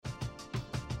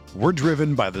We're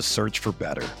driven by the search for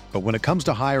better. But when it comes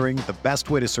to hiring, the best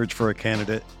way to search for a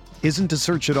candidate isn't to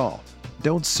search at all.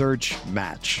 Don't search,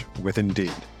 match with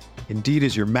Indeed. Indeed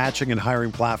is your matching and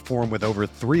hiring platform with over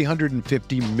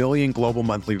 350 million global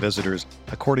monthly visitors,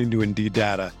 according to Indeed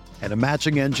data, and a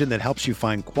matching engine that helps you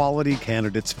find quality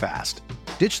candidates fast.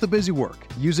 Ditch the busy work.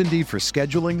 Use Indeed for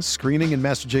scheduling, screening, and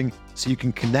messaging so you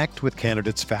can connect with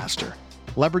candidates faster.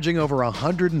 Leveraging over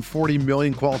 140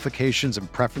 million qualifications and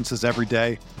preferences every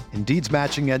day, Indeed's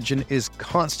matching engine is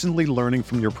constantly learning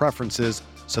from your preferences,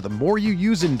 so the more you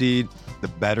use Indeed, the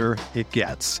better it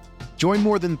gets. Join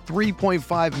more than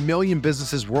 3.5 million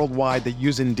businesses worldwide that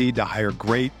use Indeed to hire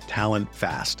great talent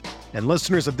fast. And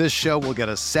listeners of this show will get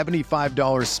a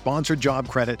 $75 sponsored job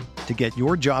credit to get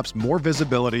your jobs more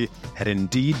visibility at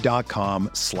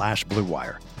Indeed.com/Blue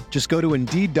Wire. Just go to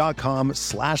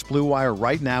Indeed.com/Blue Wire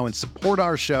right now and support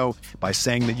our show by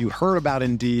saying that you heard about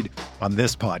Indeed on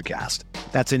this podcast.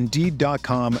 That's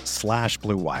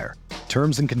Indeed.com/Blue Wire.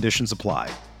 Terms and conditions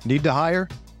apply. Need to hire?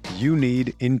 You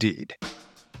need Indeed.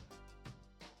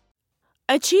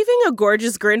 Achieving a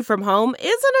gorgeous grin from home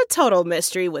isn't a total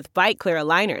mystery with Bite Clear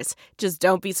aligners. Just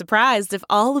don't be surprised if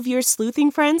all of your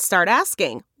sleuthing friends start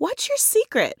asking, "What's your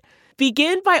secret?"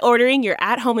 Begin by ordering your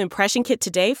at-home impression kit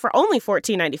today for only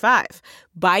 $14.95.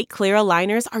 Bite Clear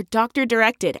aligners are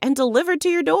doctor-directed and delivered to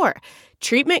your door.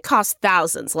 Treatment costs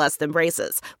thousands less than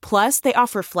braces. Plus, they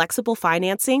offer flexible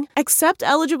financing, accept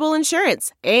eligible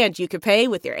insurance, and you can pay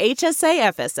with your HSA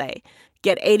FSA.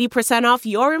 Get 80% off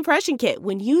your impression kit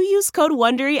when you use code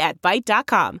WONDERY at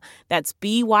Byte.com. That's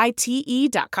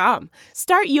BYTE.com.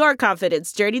 Start your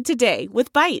confidence journey today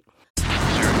with Byte.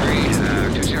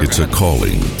 It's a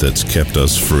calling that's kept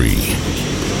us free.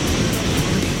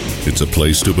 It's a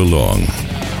place to belong.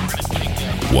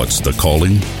 What's the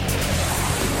calling?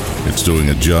 It's doing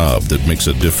a job that makes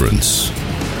a difference.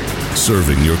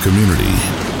 Serving your community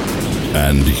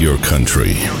and your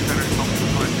country.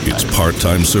 It's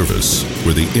part-time service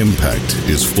where the impact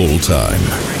is full-time.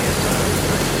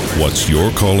 What's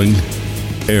your calling?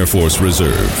 Air Force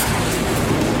Reserve.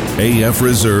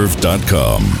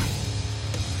 AFReserve.com.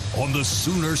 On the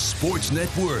Sooner Sports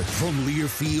Network from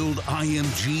Learfield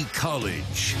IMG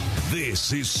College.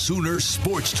 This is Sooner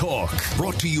Sports Talk,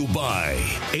 brought to you by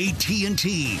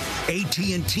AT&T.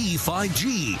 AT&T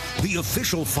 5G, the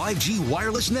official 5G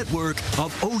wireless network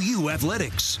of OU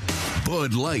Athletics.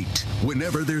 Bud Light.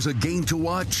 Whenever there's a game to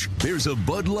watch, there's a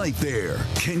Bud Light there.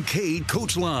 Kincaid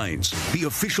Coach Lines, the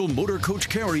official motor coach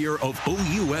carrier of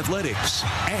OU Athletics.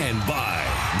 And by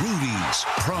Rudy's,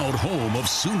 proud home of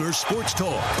Sooner Sports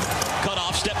Talk. Cut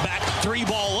off, step back,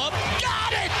 3-ball up.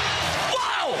 Got it!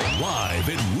 Wow! Live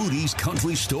at Rudy's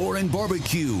Country Store and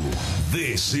Barbecue.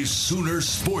 This is Sooner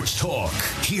Sports Talk.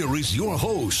 Here is your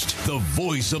host, the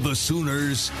voice of the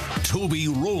Sooners, Toby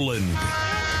Rowland.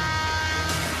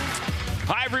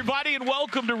 Hi, everybody, and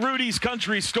welcome to Rudy's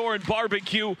Country Store and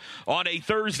Barbecue on a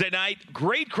Thursday night.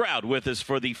 Great crowd with us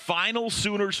for the final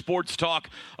Sooner Sports Talk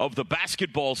of the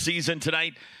basketball season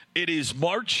tonight. It is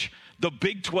March. The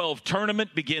Big 12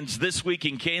 tournament begins this week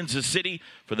in Kansas City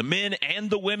for the men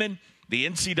and the women. The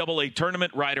NCAA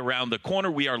tournament right around the corner.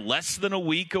 We are less than a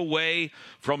week away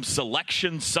from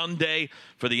Selection Sunday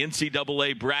for the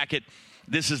NCAA bracket.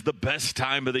 This is the best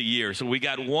time of the year. So we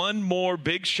got one more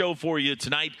big show for you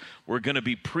tonight. We're going to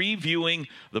be previewing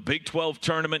the Big 12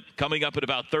 tournament coming up in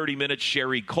about 30 minutes.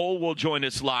 Sherri Coale will join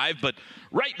us live. But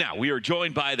right now we are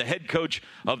joined by the head coach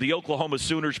of the Oklahoma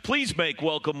Sooners. Please make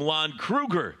welcome Lon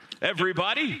Kruger,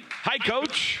 everybody. Hi,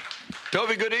 Coach.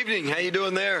 Toby, good evening. How you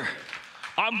doing there?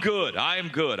 I'm good. I am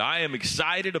good. I am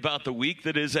excited about the week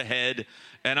that is ahead,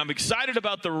 and I'm excited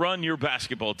about the run your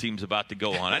basketball team's about to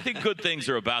go on. I think good things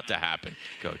are about to happen,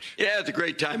 Coach. Yeah, it's a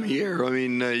great time of year. I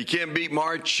mean, you can't beat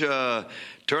March.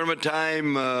 Tournament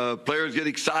time, players get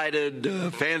excited,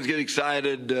 fans get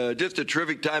excited. Just a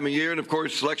terrific time of year. And, of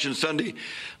course, Selection Sunday,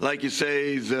 like you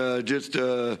say, is just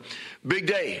a big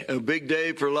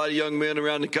day for a lot of young men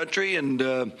around the country.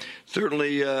 And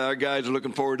certainly our guys are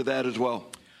looking forward to that as well.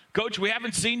 Coach, we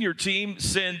haven't seen your team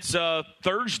since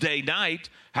Thursday night.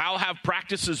 How have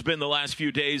practices been the last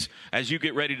few days as you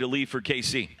get ready to leave for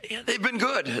KC? Yeah, they've been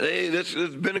good. This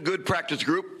has been a good practice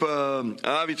group.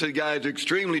 Obviously, the guys are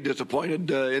extremely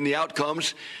disappointed in the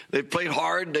outcomes. They've played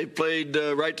hard. They've played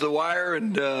right to the wire,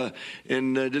 and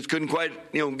just couldn't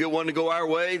quite, get one to go our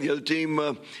way. The other team,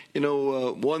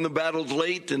 won the battles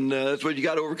late, and that's what you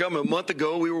got to overcome. A month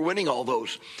ago, we were winning all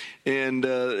those. And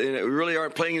we really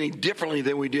aren't playing any differently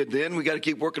than we did then. We got to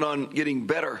keep working on getting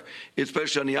better,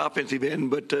 especially on the offensive end.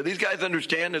 But these guys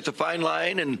understand it's a fine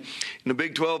line, and in the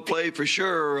Big 12 play for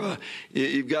sure,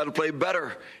 you've got to play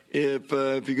better if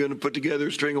you're going to put together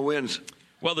a string of wins.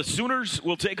 Well, the Sooners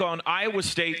will take on Iowa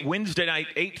State Wednesday night,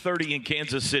 8:30 in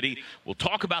Kansas City. We'll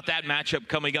talk about that matchup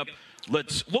coming up.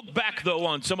 Let's look back, though,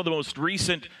 on some of the most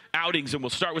recent outings, and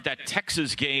we'll start with that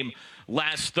Texas game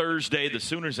last Thursday. The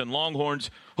Sooners and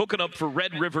Longhorns hooking up for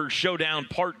Red River Showdown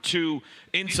Part 2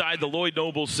 inside the Lloyd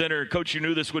Noble Center. Coach, you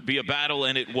knew this would be a battle,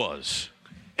 and it was.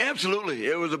 Absolutely.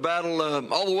 It was a battle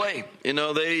all the way.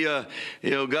 They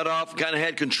got off, kind of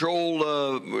had control,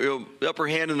 the upper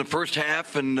hand in the first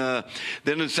half. And then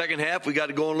in the second half, we got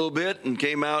to go a little bit and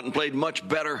came out and played much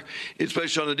better,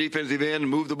 especially on the defensive end,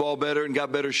 moved the ball better and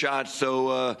got better shots.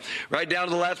 So right down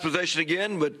to the last possession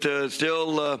again, but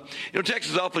still,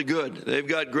 Texas is awfully good. They've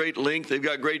got great length. They've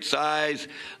got great size,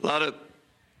 a lot of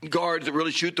guards that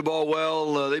really shoot the ball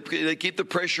well. They keep the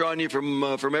pressure on you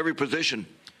from every position.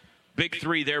 Big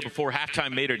three there before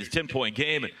halftime made it a 10-point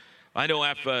game. And I know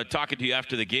after talking to you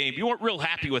after the game, you weren't real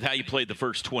happy with how you played the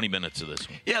first 20 minutes of this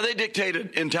one. Yeah, they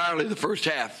dictated entirely the first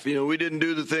half. We didn't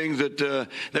do the things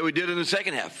that we did in the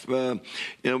second half.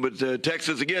 But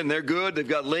Texas, again, they're good. They've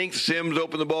got length. Sims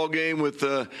opened the ball game with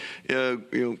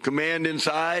command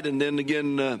inside, and then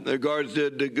again their guards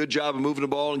did a good job of moving the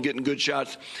ball and getting good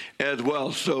shots as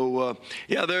well. So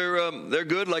they're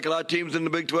good. Like a lot of teams in the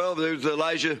Big 12. There's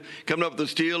Elijah coming up with the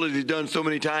steal as he's done so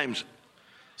many times.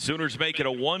 Sooners make it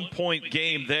a 1-point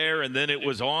game there, and then it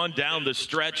was on down the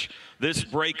stretch. This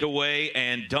breakaway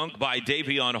and dunk by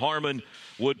Davion Harmon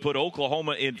would put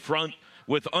Oklahoma in front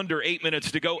with under 8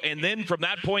 minutes to go. And then from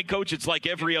that point, Coach, it's like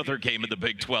every other game in the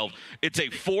Big 12. It's a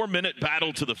 4-minute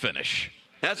battle to the finish.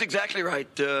 That's exactly right.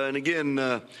 And again,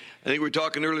 I think we were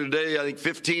talking earlier today, I think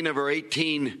 15 of our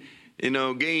 18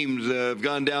 games have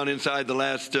gone down inside the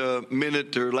last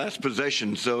minute or last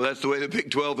possession. So that's the way the Big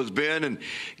 12 has been. And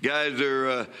guys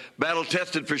are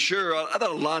battle-tested for sure. I thought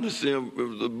Alanis,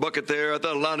 the bucket there, I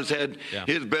thought Alanis had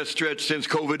his best stretch since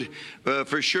COVID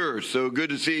for sure. So good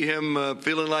to see him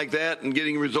feeling like that and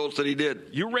getting results that he did.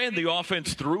 You ran the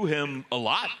offense through him a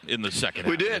lot in the second half.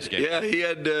 We did. Of this game. Yeah, he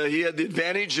had the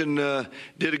advantage and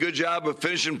did a good job of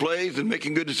finishing plays and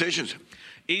making good decisions.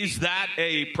 Is that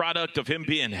a product of him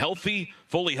being healthy,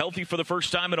 fully healthy for the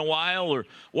first time in a while, or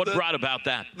what brought about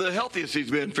that? The healthiest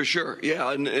he's been, for sure.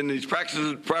 Yeah, and his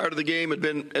practices prior to the game had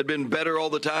been better all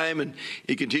the time, and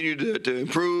he continued to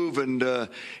improve. And then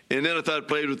I thought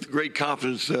played with great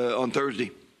confidence on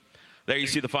Thursday. There you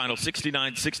see the final,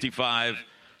 69-65.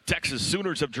 Texas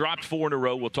Sooners have dropped 4 in a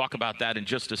row. We'll talk about that in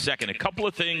just a second. A couple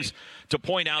of things to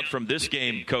point out from this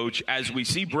game, Coach, as we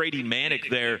see Brady Manick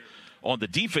there on the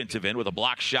defensive end with a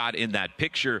block shot in that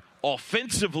picture.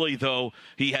 Offensively, though,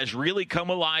 he has really come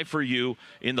alive for you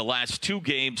in the last 2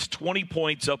 games, 20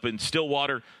 points up in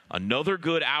Stillwater. Another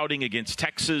good outing against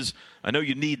Texas. I know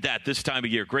you need that this time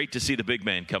of year. Great to see the big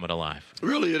man coming alive.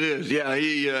 Really it is. Yeah,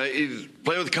 he's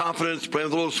playing with confidence, playing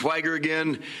with a little swagger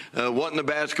again, wanting the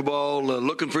basketball,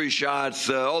 looking for his shots,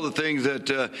 all the things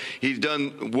that he's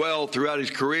done well throughout his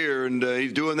career, and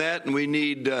he's doing that, and we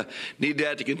need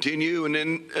that to continue. And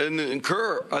then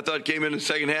Kerr, I thought, came in the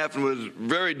second half and was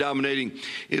very dominating,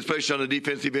 especially on the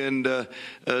defensive end.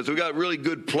 So we got really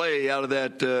good play out of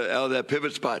that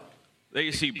pivot spot. There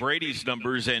you see Brady's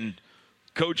numbers, and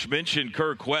Coach mentioned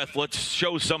Kerr Queth. Let's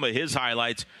show some of his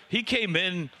highlights. He came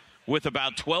in with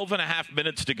about 12 and a half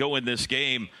minutes to go in this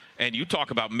game, and you talk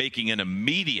about making an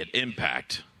immediate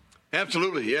impact.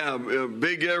 Absolutely, yeah.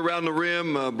 Big around the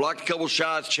rim, blocked a couple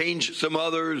shots, changed some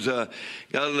others, got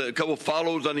a couple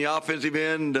follows on the offensive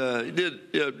end. He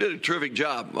did a terrific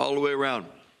job all the way around.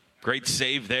 Great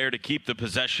save there to keep the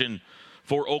possession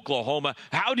for Oklahoma.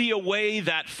 How do you weigh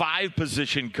that 5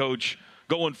 position, Coach,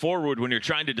 going forward when you're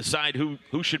trying to decide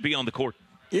who should be on the court?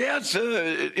 Yeah, it's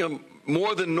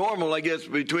more than normal, I guess,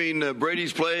 between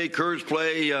Brady's play, Kerr's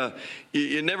play.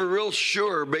 You're never real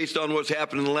sure, based on what's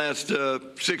happened in the last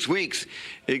 6 weeks,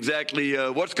 exactly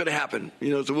what's going to happen.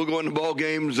 So we'll go into ball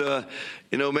games,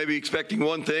 maybe expecting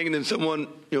one thing, and then someone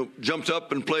jumps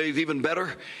up and plays even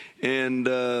better. And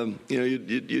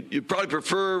you'd probably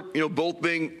prefer both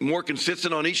being more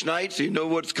consistent on each night, so you know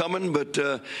what's coming. But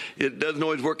it doesn't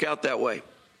always work out that way.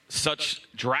 Such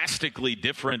drastically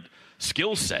different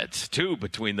skill sets, too,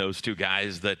 between those two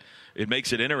guys that it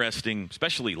makes it interesting,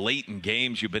 especially late in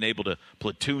games. You've been able to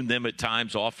platoon them at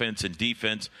times, offense and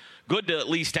defense. good to at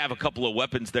least have a couple of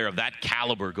weapons there of that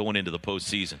caliber going into the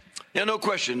postseason. Yeah, no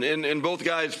question. And both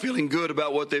guys feeling good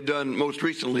about what they've done most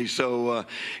recently. So,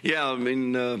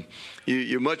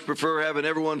 you much prefer having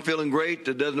everyone feeling great.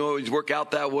 It doesn't always work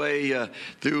out that way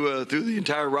through the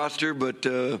entire roster. But,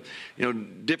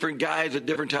 different guys at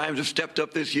different times have stepped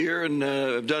up this year and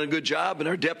have done a good job. And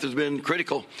our depth has been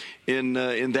critical in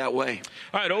that way.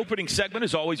 All right, opening segment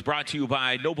is always brought to you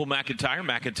by Noble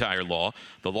McIntyre Law,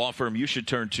 the law firm you should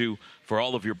turn to for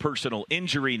all of your personal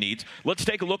injury needs. Let's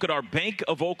take a look at our Bank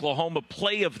of Oklahoma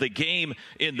play of the game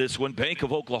in this one. Bank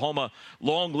of Oklahoma,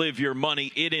 long live your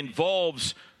money. It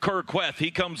involves Coale. He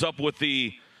comes up with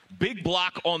the big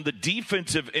block on the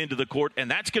defensive end of the court, and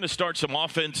that's going to start some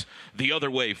offense the other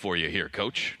way for you here,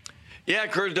 Coach. Yeah,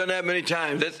 Kerr's done that many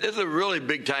times. It's a really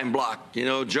big-time block.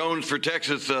 Jones for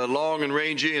Texas, long and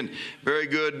rangy and very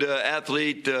good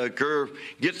athlete. Kerr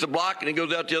gets the block, and he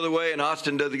goes out the other way, and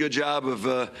Austin does a good job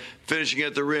of finishing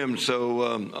at the rim. So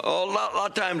a lot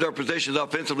of times our possessions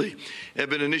offensively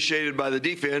have been initiated by the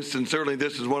defense, and certainly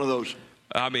this is one of those.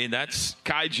 I mean, that's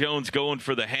Kai Jones going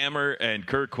for the hammer, and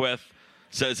Coale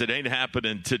says it ain't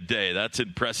happening today. That's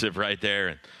impressive right there.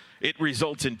 And it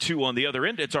results in 2 on the other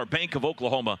end. It's our Bank of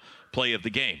Oklahoma play of the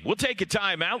game. We'll take a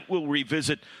timeout. We'll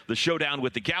revisit the showdown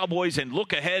with the Cowboys and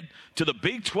look ahead to the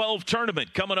Big 12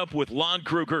 tournament coming up with Lon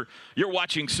Kruger. You're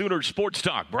watching Sooner Sports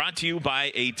Talk, brought to you by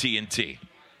AT&T.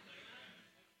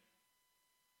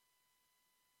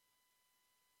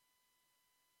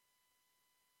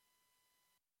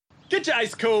 Get your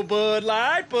ice cold Bud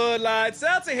Light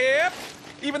Seltzer here.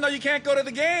 Even though you can't go to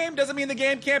the game, doesn't mean the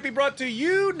game can't be brought to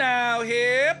you now,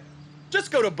 hip. Just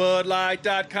go to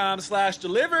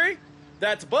budlight.com/delivery.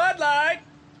 That's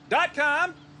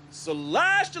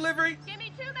budlight.com/delivery. Give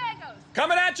me 2 mangoes.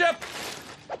 Coming at you.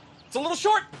 It's a little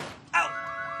short. Ow.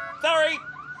 Sorry.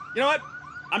 You know what?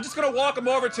 I'm just going to walk them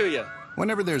over to you.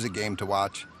 Whenever there's a game to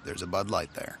watch, there's a Bud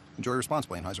Light there. Enjoy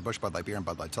responsibly. Anheuser-Busch, Bud Light Beer, and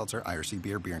Bud Light Seltzer. IRC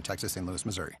Beer in Texas, St. Louis,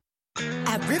 Missouri.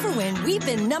 At Riverwind, we've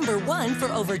been #1 for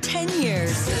over 10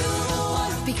 years.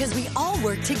 Because we all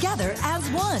work together as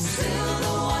one.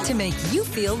 To make you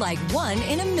feel like one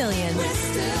in a million.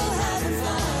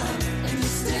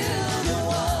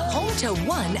 Home to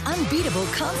one unbeatable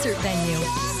concert venue.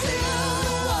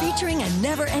 Featuring a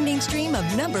never-ending stream of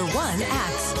 #1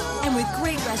 acts. And with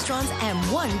great restaurants and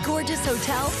one gorgeous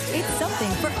hotel, it's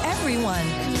something for everyone.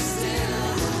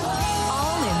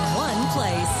 All in one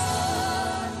place.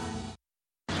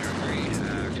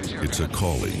 It's a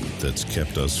calling that's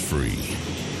kept us free.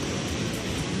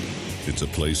 It's a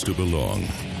place to belong.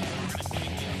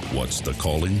 What's the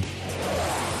calling?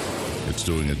 It's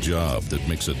doing a job that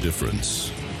makes a difference.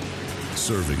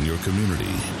 Serving your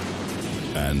community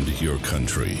and your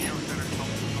country.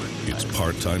 It's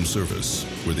part-time service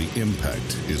where the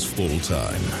impact is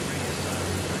full-time.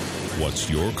 What's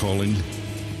your calling?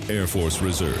 Air Force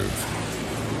Reserve.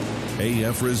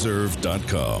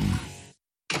 AFReserve.com.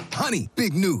 Honey,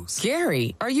 big news.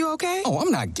 Gary, are you okay? Oh, I'm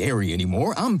not Gary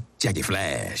anymore. I'm Jackie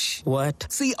Flash. What?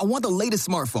 See, I want the latest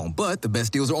smartphone, but the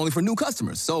best deals are only for new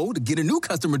customers. So, to get a new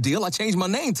customer deal, I changed my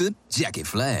name to Jackie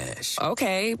Flash.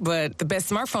 Okay, but the best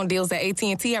smartphone deals at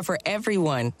AT&T are for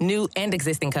everyone, new and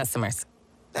existing customers.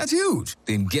 That's huge.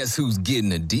 Then guess who's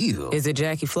getting a deal? Is it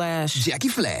Jackie Flash? Jackie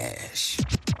Flash.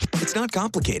 It's not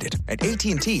complicated. At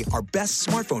AT&T, our best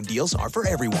smartphone deals are for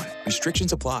everyone.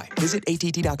 Restrictions apply. Visit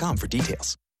AT&T.com for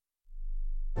details.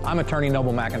 I'm attorney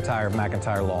Noble McIntyre of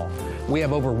McIntyre Law. We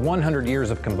have over 100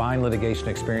 years of combined litigation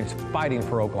experience fighting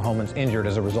for Oklahomans injured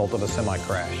as a result of a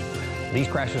semi-crash. These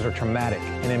crashes are traumatic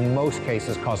and in most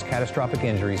cases cause catastrophic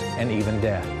injuries and even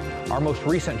death. Our most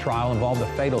recent trial involved a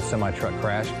fatal semi-truck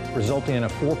crash, resulting in a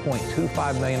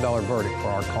 $4.25 million verdict for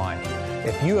our client.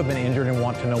 If you have been injured and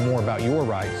want to know more about your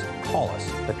rights, call us.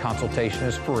 The consultation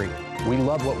is free. We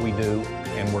love what we do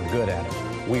and we're good at it.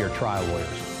 We are trial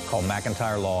lawyers. Call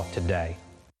McIntyre Law today.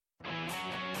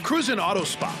 Cruisin' Auto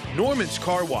Spa, Norman's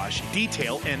Car Wash,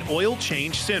 Detail, and Oil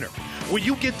Change Center, where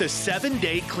you get the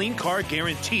 7-day clean car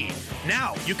guarantee.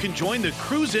 Now you can join the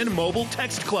Cruisin' Mobile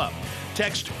Text Club.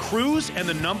 Text CRUISE and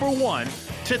the number 1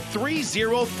 to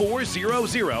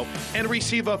 30400 and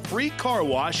receive a free car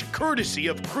wash courtesy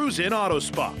of Cruisin' Auto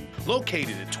Spa,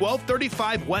 located at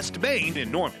 1235 West Main in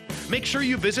Norman. Make sure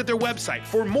you visit their website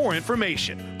for more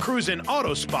information,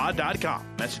 cruisingautospa.com.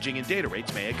 Messaging and data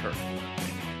rates may occur.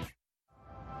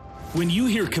 When you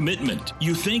hear commitment,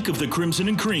 you think of the Crimson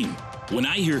and Cream. When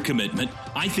I hear commitment,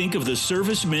 I think of the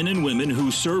servicemen and women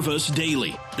who serve us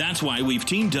daily. That's why we've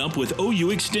teamed up with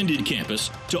OU Extended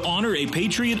Campus to honor a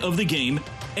Patriot of the Game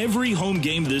every home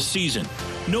game this season.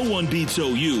 No one beats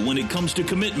OU when it comes to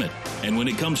commitment. And when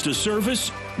it comes to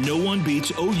service, no one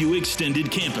beats OU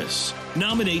Extended Campus.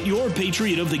 Nominate your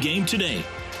Patriot of the Game today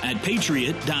at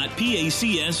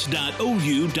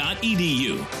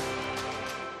patriot.pacs.ou.edu.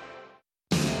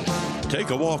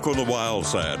 Take a walk on the wild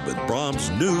side with Brahms'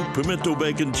 new Pimento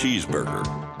Bacon Cheeseburger.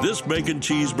 This bacon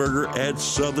cheeseburger adds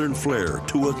southern flair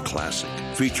to a classic,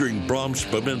 featuring Brahms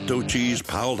pimento cheese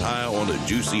piled high on a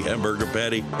juicy hamburger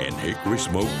patty and hickory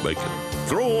smoked bacon.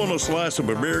 Throw on a slice of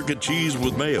American cheese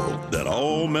with mayo that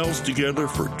all melts together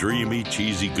for dreamy,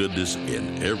 cheesy goodness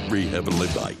in every heavenly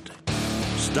bite.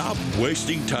 Stop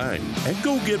wasting time and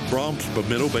go get Brahms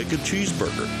Pimento Bacon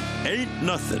Cheeseburger. Ain't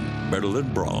nothing better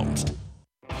than Brahms.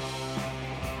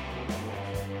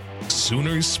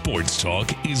 Sooners Sports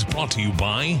Talk is brought to you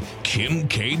by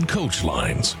Kincaid Coach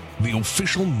Lines, the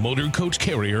official motor coach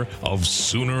carrier of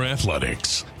Sooner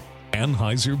Athletics.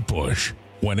 Anheuser-Busch.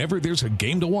 Whenever there's a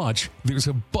game to watch, there's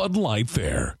a Bud Light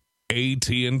there.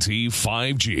 AT&T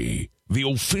 5G, the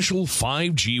official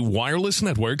 5G wireless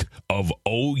network of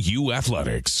OU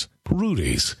Athletics.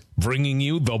 Rudy's, bringing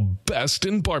you the best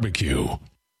in barbecue.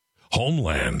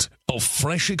 Homeland, a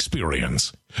fresh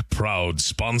experience. Proud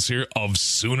sponsor of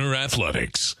Sooner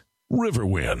Athletics.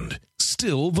 Riverwind,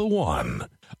 still the one.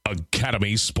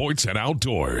 Academy Sports and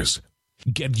Outdoors.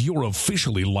 Get your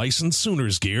officially licensed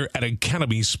Sooners gear at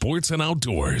Academy Sports and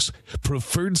Outdoors,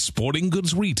 preferred sporting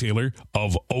goods retailer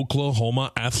of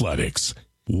Oklahoma Athletics.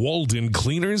 Walden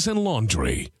Cleaners and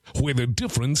Laundry, where the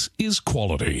difference is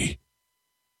quality.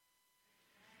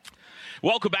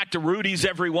 Welcome back to Rudy's,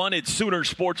 everyone. It's Sooner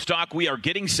Sports Talk. We are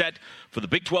getting set for the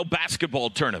Big 12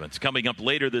 basketball tournaments coming up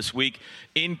later this week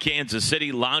in Kansas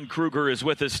City. Lon Kruger is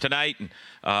with us tonight. And,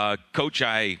 Coach,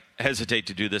 I hesitate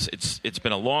to do this. It's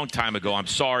been a long time ago. I'm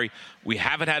sorry. We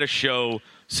haven't had a show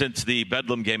since the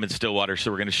Bedlam game in Stillwater, so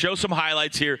we're going to show some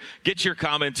highlights here, get your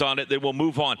comments on it, then we'll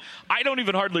move on. I don't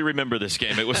even hardly remember this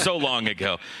game. It was so long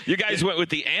ago. You guys went with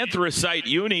the anthracite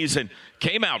unis and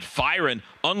came out firing,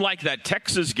 unlike that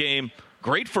Texas game.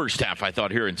 Great first half, I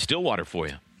thought, here in Stillwater for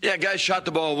you. Yeah, guys shot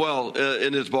the ball well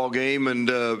in this ball game, and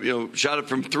shot it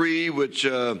from three, which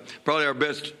probably our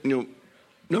best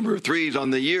number of threes on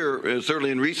the year,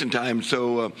 certainly in recent times.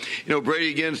 So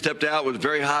Brady again stepped out, was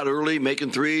very hot early,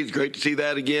 making threes. Great to see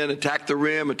that again. Attack the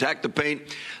rim, attack the paint.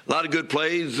 A lot of good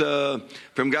plays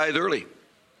from guys early.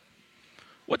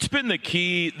 What's been the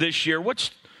key this year? What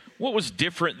was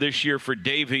different this year for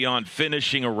Davion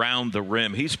finishing around the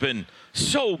rim? He's been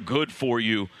so good for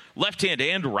you, left-hand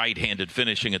and right-handed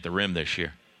finishing at the rim this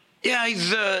year. Yeah,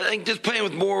 he's I think just playing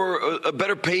with a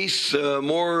better pace,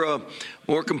 more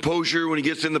composure when he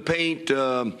gets in the paint.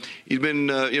 He's been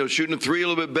shooting a three a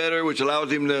little bit better, which allows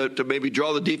him to maybe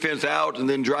draw the defense out and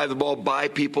then drive the ball by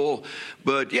people.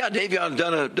 But yeah, Davion's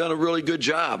done a really good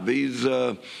job. He's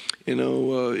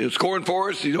scoring for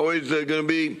us. He's always going to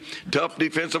be tough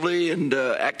defensively and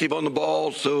active on the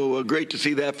ball. So great to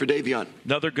see that for Davion.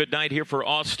 Another good night here for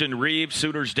Austin Reeves.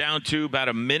 Sooners down to about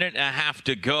a minute and a half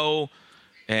to go.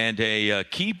 And a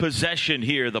key possession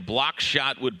here. The block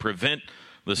shot would prevent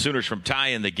the Sooners from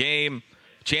tying the game.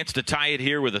 Chance to tie it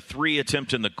here with a three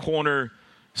attempt in the corner.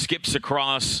 Skips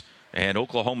across, and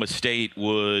Oklahoma State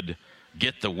would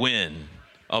get the win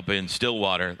up in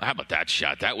Stillwater. How about that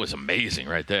shot? That was amazing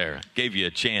right there. Gave you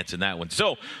a chance in that one.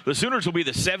 So the Sooners will be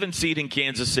the 7th seed in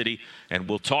Kansas City, and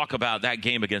we'll talk about that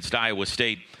game against Iowa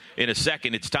State in a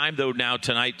second. It's time, though, now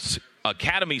tonight's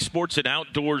Academy Sports and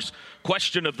Outdoors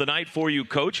question of the night for you,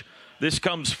 Coach. This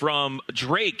comes from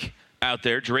Drake out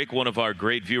there. Drake, one of our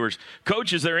great viewers.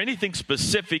 Coach, is there anything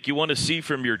specific you want to see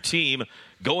from your team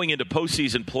going into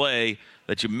postseason play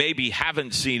that you maybe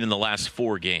haven't seen in the last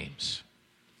 4 games?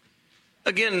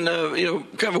 Again,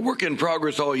 kind of a work in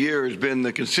progress all year has been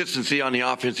the consistency on the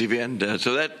offensive end.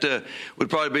 So that would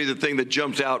probably be the thing that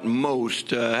jumps out most.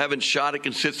 Haven't shot it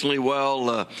consistently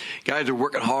well. Guys are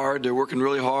working hard. They're working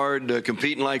really hard,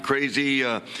 competing like crazy,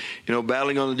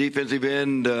 battling on the defensive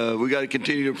end. We got to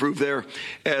continue to improve there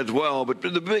as well. But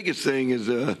the biggest thing is,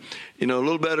 a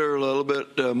little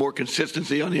bit more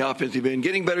consistency on the offensive end,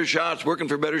 getting better shots, working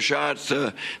for better shots,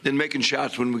 then making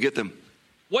shots when we get them.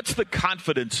 What's the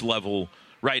confidence level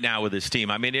right now with this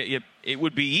team? I mean, it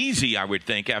would be easy, I would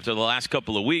think, after the last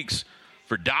couple of weeks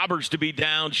for Daubers to be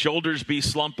down, shoulders be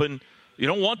slumping. You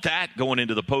don't want that going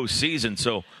into the postseason.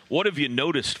 So what have you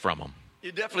noticed from them?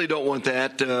 You definitely don't want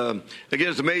that. Again,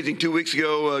 it's amazing. 2 weeks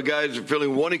ago, guys are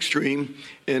feeling one extreme,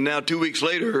 and now 2 weeks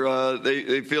later,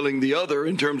 they're feeling the other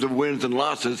in terms of wins and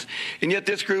losses. And yet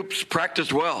this group's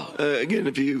practiced well. Again,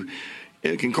 if you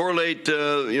it can correlate,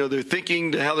 their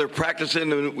thinking to how they're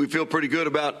practicing, and we feel pretty good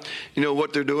about,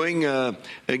 what they're doing.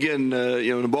 In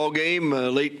a ball game,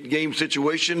 late game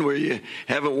situation where you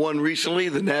haven't won recently,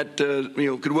 then that,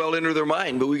 could well enter their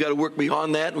mind. But we got to work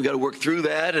beyond that. We got to work through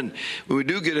that. And when we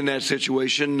do get in that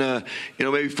situation,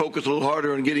 maybe focus a little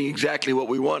harder on getting exactly what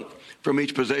we want from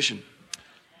each possession.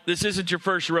 This isn't your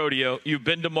first rodeo. You've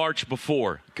been to March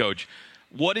before, Coach.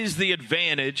 What is the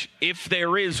advantage, if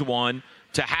there is one,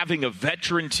 to having a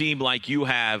veteran team like you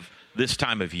have this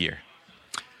time of year?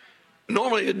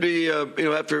 Normally it'd be,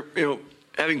 after,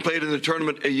 having played in the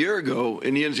tournament a year ago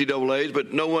in the NCAAs,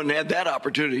 but no one had that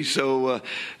opportunity. So,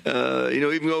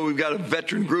 even though we've got a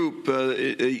veteran group,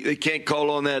 they can't call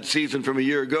on that season from a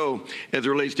year ago as it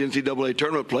relates to NCAA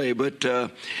tournament play. But,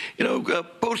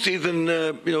 postseason,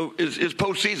 is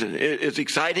postseason. It's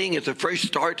exciting. It's a fresh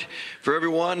start for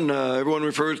everyone. Everyone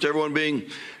refers to everyone being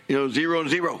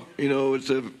 0-0. It's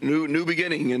a new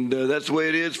beginning, and that's the way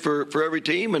it is for every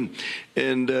team.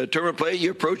 And tournament play,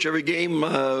 you approach every game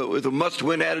with a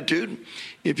must-win attitude.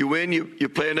 If you win, you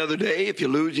play another day. If you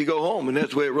lose, you go home, and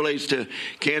that's the way it relates to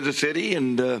Kansas City.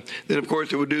 And then, of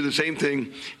course, it would do the same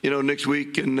thing, next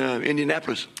week in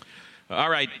Indianapolis. All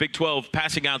right, Big 12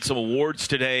 passing out some awards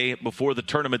today before the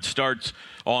tournament starts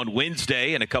on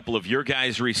Wednesday, and a couple of your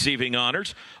guys receiving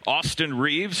honors. Austin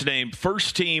Reeves named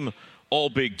first team All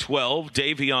Big 12.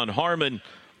 Davion Harmon,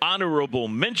 honorable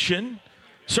mention.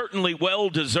 Certainly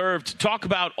well-deserved. Talk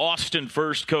about Austin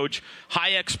first, Coach.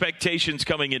 High expectations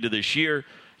coming into this year.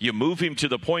 You move him to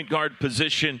the point guard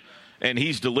position, and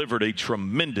he's delivered a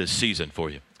tremendous season for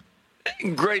you.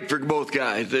 Great for both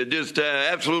guys. Just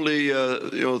absolutely,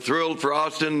 thrilled for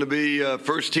Austin to be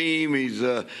first team. He's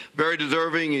very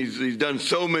deserving. He's done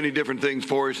so many different things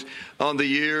for us on the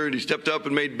year. And he stepped up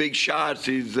and made big shots.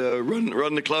 He's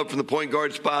run the club from the point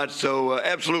guard spot. So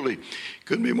absolutely,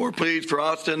 couldn't be more pleased for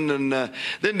Austin. And then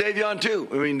Davion too.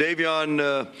 I mean,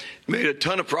 Davion made a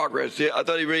ton of progress. I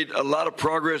thought he made a lot of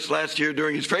progress last year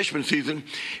during his freshman season,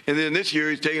 and then this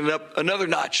year he's taken it up another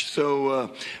notch.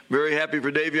 So very happy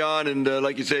for Davion, and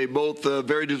like you say, both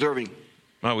very deserving.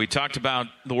 Well, we talked about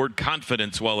the word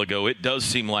confidence a while ago. It does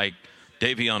seem like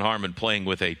Davion Harmon playing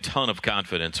with a ton of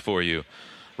confidence for you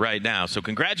right now. So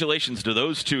congratulations to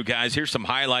those two guys. Here's some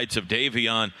highlights of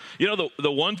Davion.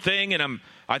 The one thing, and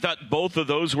I thought both of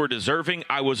those were deserving.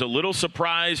 I was a little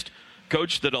surprised,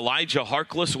 Coach, that Elijah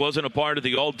Harkless wasn't a part of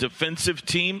the all-defensive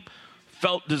team.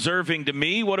 Felt deserving to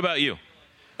me. What about you?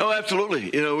 Oh,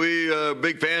 absolutely. We are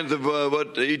big fans of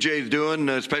what EJ's doing,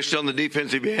 especially on the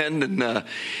defensive end. And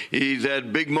he's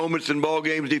had big moments in ball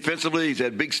games defensively. He's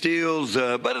had big steals.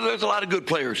 But there's a lot of good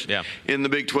players in the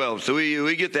Big 12. So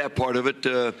we get that part of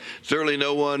it. Certainly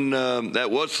no one that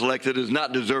was selected is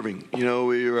not deserving.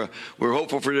 We're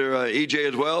hopeful for EJ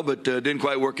as well, but didn't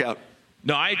quite work out.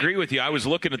 No, I agree with you. I was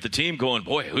looking at the team going,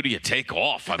 boy, who do you take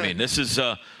off? I mean, this is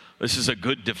a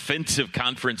good defensive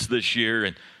conference this year,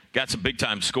 and got some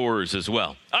big-time scorers as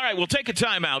well. All right, we'll take a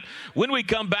timeout. When we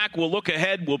come back, we'll look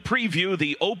ahead. We'll preview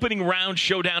the opening round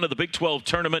showdown of the Big 12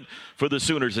 tournament for the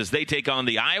Sooners as they take on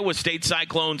the Iowa State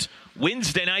Cyclones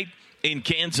Wednesday night in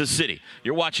Kansas City.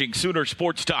 You're watching Sooner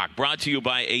Sports Talk, brought to you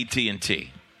by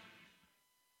AT&T.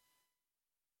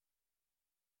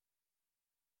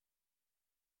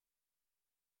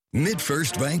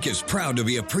 MidFirst Bank is proud to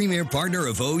be a premier partner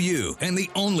of OU and the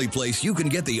only place you can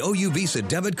get the OU Visa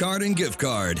debit card and gift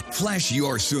card. Flash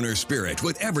your Sooner spirit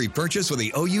with every purchase with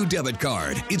the OU debit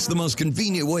card. It's the most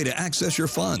convenient way to access your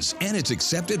funds, and it's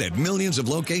accepted at millions of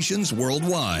locations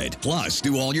worldwide. Plus,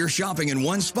 do all your shopping in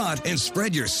one spot and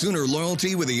spread your Sooner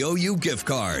loyalty with the OU gift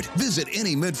card. Visit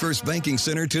any MidFirst banking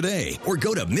center today or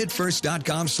go to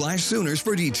midfirst.com/Sooners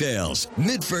for details.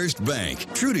 MidFirst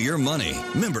Bank, true to your money.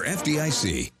 Member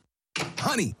FDIC.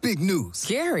 Honey, big news.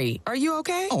 Gary, are you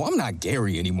okay? Oh, I'm not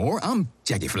Gary anymore. I'm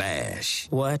Jackie Flash.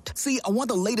 What? See, I want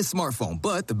the latest smartphone,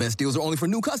 but the best deals are only for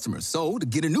new customers. So, to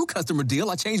get a new customer deal,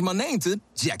 I changed my name to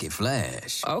Jackie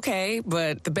Flash. Okay,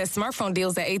 but the best smartphone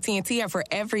deals at AT&T are for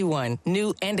everyone,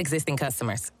 new and existing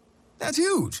customers. That's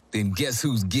huge. Then guess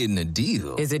who's getting a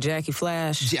deal? Is it Jackie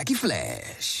Flash? Jackie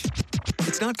Flash.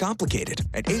 It's not complicated.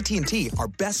 At AT&T, our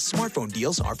best smartphone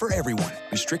deals are for everyone.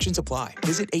 Restrictions apply.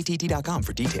 Visit AT&T.com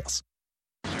for details.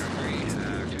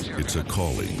 It's a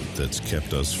calling that's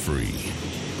kept us free.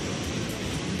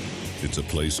 It's a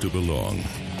place to belong.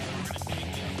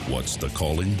 What's the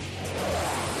calling?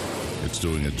 It's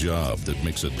doing a job that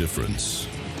makes a difference.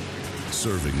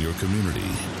 Serving your community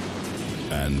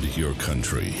and your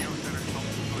country.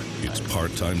 It's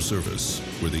part-time service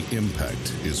where the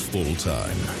impact is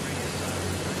full-time.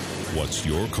 What's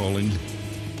your calling?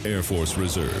 Air Force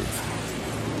Reserve.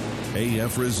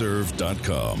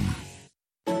 afreserve.com.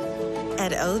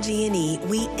 At OG&E,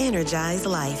 we energize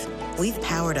life. We've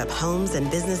powered up homes and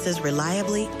businesses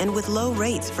reliably and with low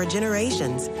rates for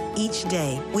generations. Each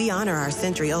day, we honor our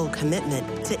century-old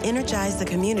commitment to energize the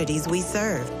communities we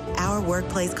serve. Our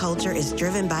workplace culture is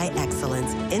driven by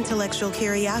excellence, intellectual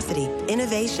curiosity,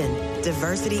 innovation,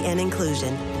 diversity, and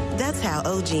inclusion. That's how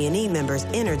OG&E members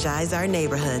energize our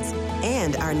neighborhoods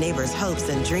and our neighbors' hopes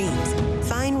and dreams.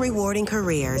 Find rewarding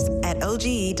careers at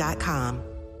OGE.com.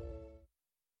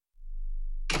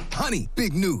 Honey,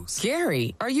 big news.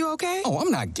 Gary, are you okay? Oh, I'm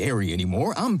not Gary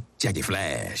anymore. I'm Jackie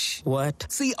Flash. What?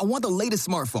 See, I want the latest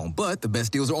smartphone, but the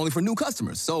best deals are only for new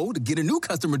customers. So, to get a new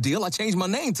customer deal, I changed my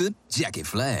name to Jackie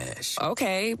Flash.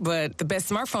 Okay, but the best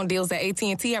smartphone deals at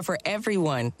AT&T are for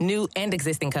everyone, new and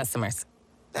existing customers.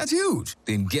 That's huge.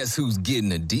 Then guess who's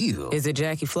getting a deal? Is it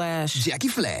Jackie Flash? Jackie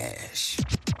Flash.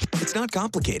 It's not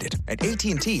complicated. At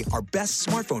AT&T, our best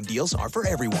smartphone deals are for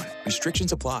everyone.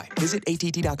 Restrictions apply. Visit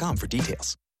AT&T.com for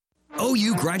details.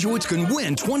 OU graduates can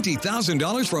win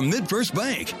 $20,000 from MidFirst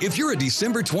Bank. If you're a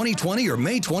December 2020 or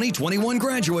May 2021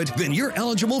 graduate, then you're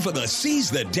eligible for the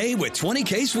Seize the Day with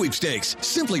 $20K sweepstakes.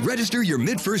 Simply register your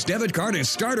MidFirst debit card and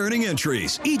start earning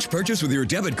entries. Each purchase with your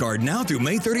debit card now through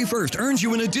May 31st earns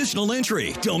you an additional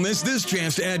entry. Don't miss this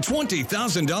chance to add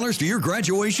 $20,000 to your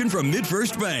graduation from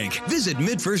MidFirst Bank. Visit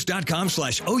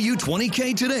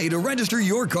midfirst.com/OU20K today to register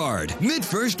your card.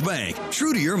 MidFirst Bank.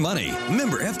 True to your money.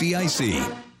 Member FDIC.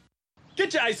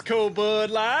 Get your ice cold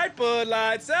Bud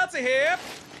Light Seltzer here.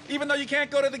 Even though you can't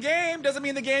go to the game, doesn't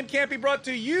mean the game can't be brought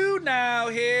to you now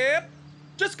here.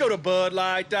 Just go to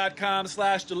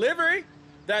budlight.com/delivery.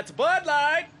 That's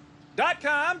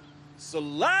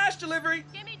budlight.com/delivery.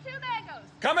 Give me 2 mangoes.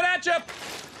 Coming at you.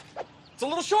 It's a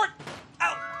little short.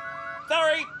 Ow.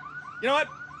 Sorry. You know what?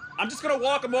 I'm just going to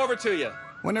walk them over to you.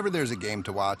 Whenever there's a game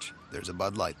to watch, there's a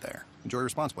Bud Light there. Enjoy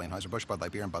responsibly. Anheuser-Busch, Bud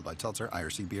Light Beer, and Bud Light Seltzer.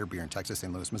 IRC Beer in Texas,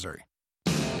 St. Louis, Missouri.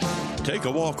 Take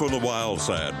a walk on the wild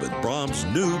side with Brahms'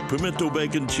 new Pimento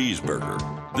Bacon Cheeseburger.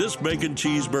 This bacon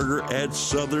cheeseburger adds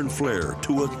southern flair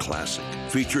to a classic,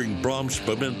 featuring Brahms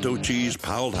pimento cheese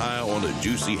piled high on a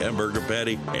juicy hamburger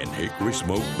patty and hickory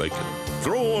smoked bacon.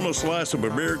 Throw on a slice of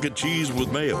American cheese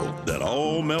with mayo that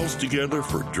all melts together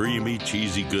for dreamy,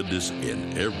 cheesy goodness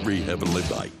in every heavenly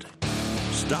bite.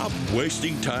 Stop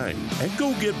wasting time and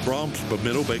go get Brahms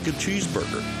Pimento Bacon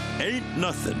Cheeseburger. Ain't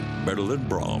nothing better than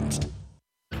Brahms.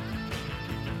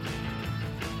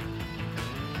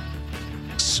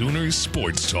 Sooner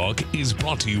Sports Talk is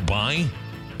brought to you by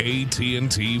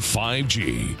AT&T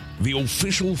 5G, the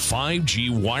official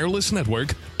 5G wireless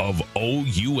network of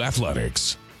OU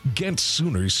Athletics. Get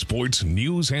Sooner Sports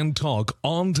news and talk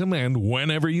on demand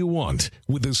whenever you want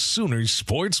with the Sooner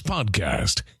Sports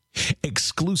Podcast.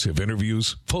 Exclusive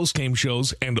interviews, post-game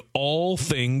shows, and all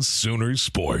things Sooner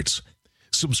Sports.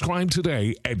 Subscribe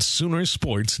today at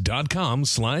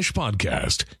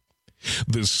Soonersports.com/podcast.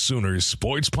 The Sooner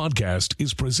Sports Podcast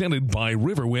is presented by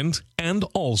Riverwind and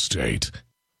Allstate.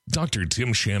 Dr.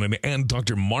 Tim Shannon and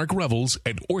Dr. Mark Revels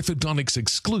at Orthodontics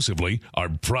Exclusively are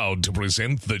proud to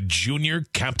present the junior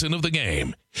captain of the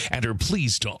game and are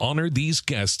pleased to honor these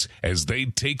guests as they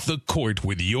take the court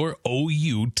with your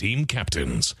OU team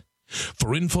captains.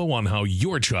 For info on how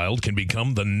your child can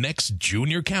become the next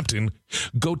junior captain,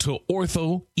 go to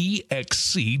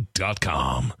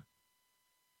orthoexc.com.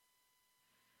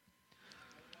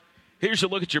 Here's a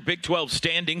look at your Big 12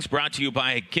 standings, brought to you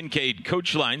by Kincaid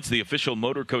Coach Lines, the official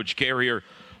motor coach carrier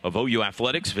of OU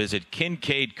Athletics. Visit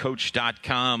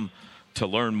kincaidcoach.com to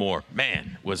learn more.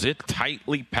 Man, was it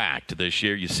tightly packed this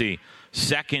year. You see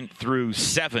 2nd through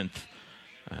 7th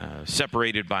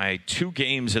separated by 2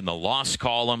 games in the loss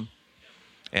column.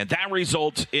 And that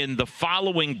results in the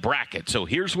following bracket. So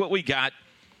here's what we got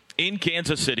in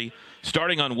Kansas City.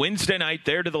 Starting on Wednesday night,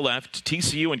 there to the left,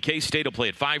 TCU and K-State will play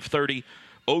at 5:30.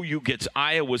 OU gets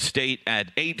Iowa State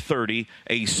at 8:30.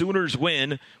 A Sooners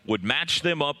win would match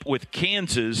them up with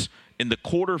Kansas in the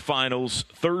quarterfinals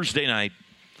Thursday night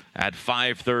at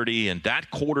 5:30. And that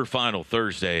quarterfinal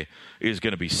Thursday is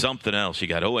going to be something else. You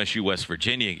got OSU, West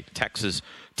Virginia, Texas,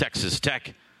 Texas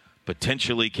Tech,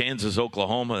 potentially Kansas,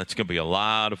 Oklahoma. That's going to be a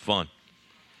lot of fun.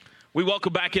 We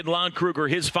welcome back in Lon Kruger,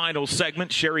 his final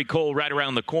segment. Sherri, Coale right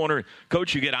around the corner.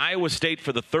 Coach, you get Iowa State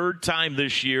for the 3rd time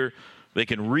this year. They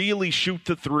can really shoot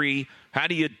the 3. How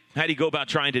do you go about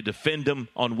trying to defend them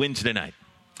on Wednesday night?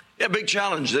 Yeah, big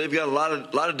challenge. They've got a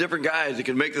lot of different guys that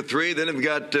can make the three. Then they've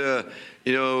got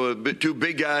two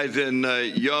big guys in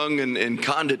Young and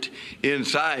Condit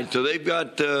inside. So they've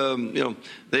got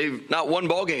they've not won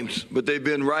ball games, but they've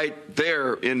been right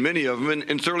there in many of them,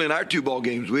 and certainly in our 2 ball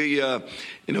games. We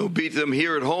beat them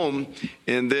here at home,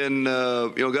 and then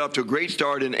got off to a great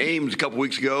start in Ames a couple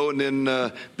weeks ago, and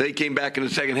then they came back in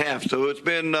the second half. So it's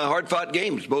been hard-fought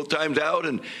games both times out,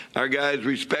 and our guys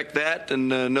respect that and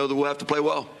know that we'll have to play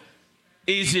well.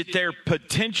 Is it their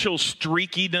potential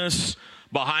streakiness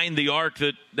behind the arc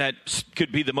that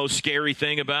could be the most scary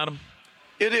thing about them?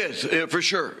 It is, for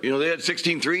sure. They had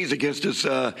 16 threes against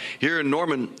us here in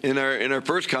Norman in our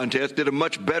first contest. Did a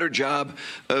much better job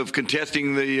of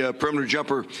contesting the perimeter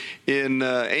jumper in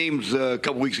Ames a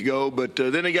couple weeks ago. But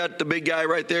then they got the big guy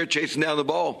right there chasing down the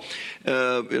ball.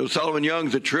 Solomon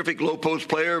Young's a terrific low post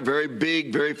player, very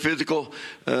big, very physical,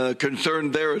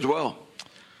 concerned there as well.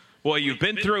 Well, you've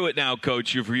been through it now,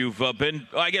 Coach. You've been,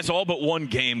 I guess, all but one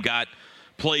game got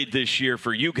played this year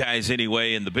for you guys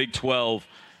anyway in the Big 12.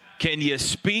 Can you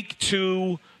speak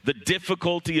to the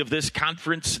difficulty of this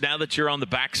conference now that you're on the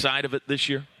backside of it this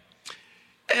year?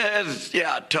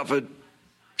 Tough a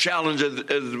challenge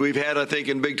as we've had, I think,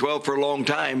 in Big 12 for a long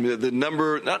time. The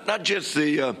number, not just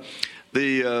the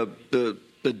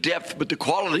depth, but the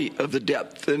quality of the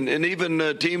depth, and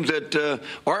even teams that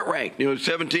aren't ranked.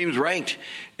 7 teams ranked,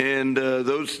 and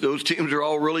those teams are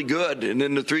all really good. And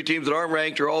then the 3 teams that aren't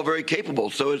ranked are all very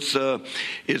capable. So it's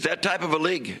that type of a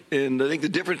league. And I think the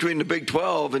difference between the Big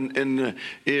 12 and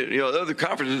other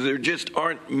conferences, there just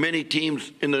aren't many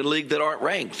teams in the league that aren't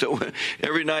ranked. So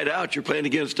every night out, you're playing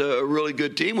against a really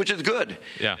good team, which is good.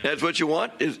 Yeah, that's what you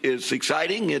want. It's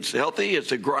exciting. It's healthy.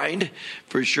 It's a grind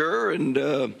for sure. And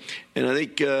I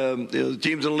think the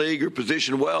teams in the league are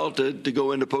positioned well to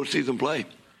go into postseason play.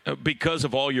 Because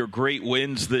of all your great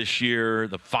wins this year,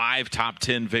 the 5 top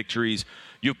 10 victories,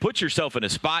 you've put yourself in a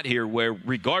spot here where,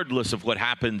 regardless of what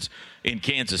happens in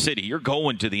Kansas City, you're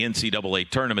going to the NCAA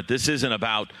tournament. This isn't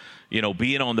about,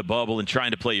 being on the bubble and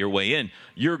trying to play your way in.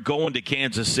 You're going to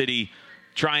Kansas City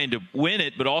trying to win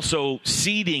it, but also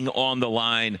seeding on the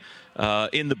line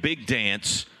in the big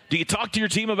dance. Do you talk to your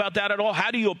team about that at all? How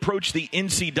do you approach the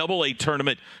NCAA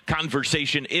tournament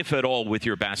conversation, if at all, with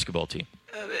your basketball team?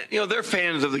 They're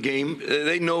fans of the game.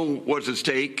 They know what's at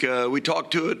stake. We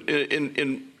talk to it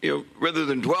in rather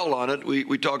than dwell on it,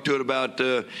 we talk to it about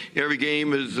every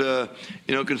game is,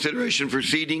 consideration for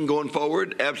seeding going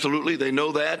forward. Absolutely. They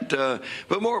know that.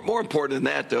 But more important than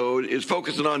that, though, is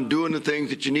focusing on doing the things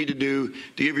that you need to do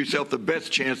to give yourself the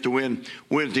best chance to win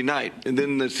Wednesday night. And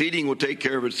then the seeding will take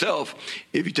care of itself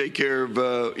if you take care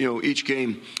of, each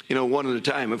game, one at a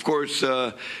time. Of course,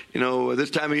 this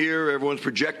time of year, everyone's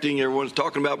projecting, everyone's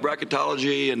talking about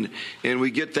bracketology, and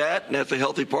we get that, and that's a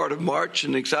healthy part of March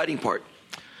and the exciting part.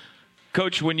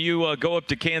 Coach, when you go up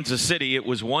to Kansas City, it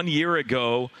was 1 year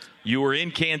ago you were in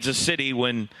Kansas City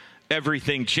when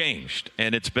everything changed,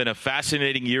 and it's been a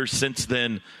fascinating year since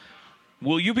then.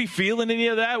 Will you be feeling any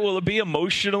of that? Will it be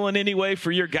emotional in any way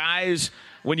for your guys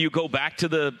when you go back to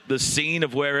the scene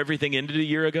of where everything ended a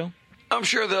year ago? I'm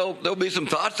sure there'll be some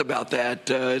thoughts about that.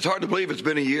 It's hard to believe it's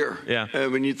been a year. Yeah.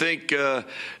 When you think a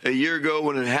year ago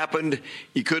when it happened,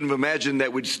 you couldn't have imagined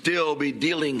that we'd still be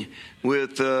dealing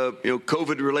with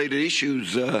COVID-related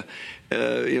issues.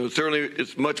 Certainly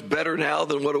it's much better now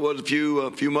than what it was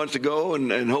a few months ago,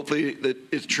 and hopefully that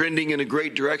it's trending in a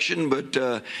great direction. But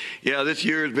this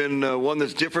year has been one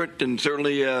that's different, and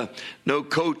certainly no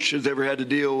coach has ever had to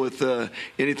deal with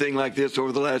anything like this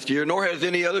over the last year, nor has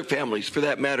any other families for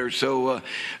that matter. So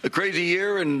a crazy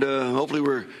year, and hopefully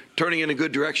we're turning in a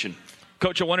good direction.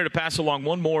 Coach, I wanted to pass along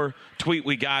one more tweet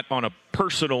we got on a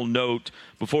personal note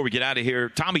before we get out of here.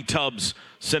 Tommy Tubbs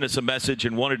sent us a message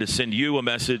and wanted to send you a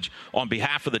message on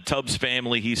behalf of the Tubbs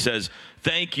family. He says,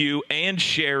 thank you and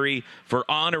Sherri for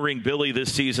honoring Billy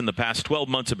this season. The past 12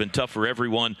 months have been tough for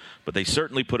everyone, but they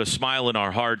certainly put a smile in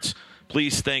our hearts.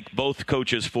 Please thank both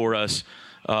coaches for us.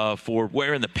 For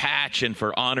wearing the patch and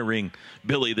for honoring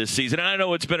Billy this season. And I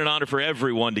know it's been an honor for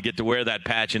everyone to get to wear that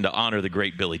patch and to honor the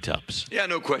great Billy Tubbs. Yeah,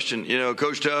 no question.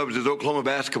 Coach Tubbs is Oklahoma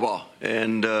basketball,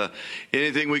 and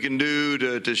anything we can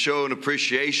do to show an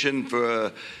appreciation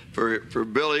for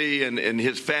Billy and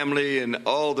his family and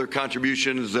all their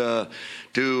contributions to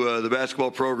the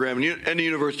basketball program and the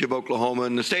University of Oklahoma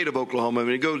and the state of Oklahoma. I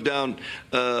mean, it goes down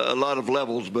a lot of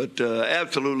levels, but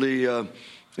absolutely.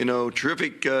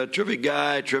 Terrific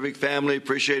guy, terrific family.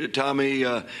 Appreciate it, Tommy.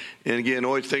 And again,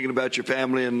 always thinking about your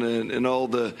family and all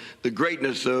the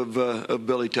greatness of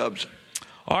Billy Tubbs.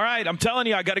 All right, I'm telling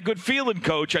you, I got a good feeling,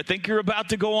 Coach. I think you're about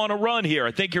to go on a run here.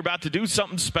 I think you're about to do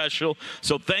something special.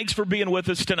 So thanks for being with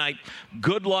us tonight.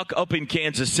 Good luck up in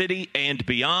Kansas City and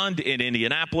beyond in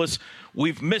Indianapolis.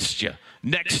 We've missed you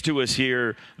next to us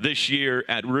here this year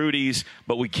at Rudy's,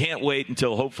 but we can't wait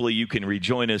until hopefully you can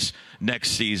rejoin us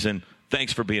next season.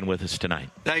 Thanks for being with us tonight.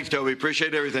 Thanks, Toby.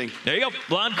 Appreciate everything. There you go.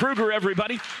 Lon Kruger,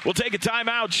 everybody. We'll take a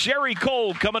timeout. Sherri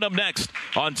Coale coming up next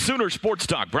on Sooner Sports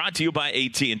Talk, brought to you by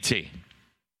AT&T.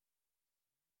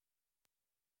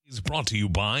 Is brought to you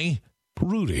by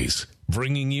Rudy's,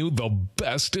 bringing you the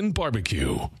best in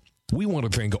barbecue. We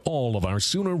want to thank all of our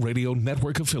Sooner Radio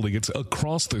Network affiliates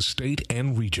across the state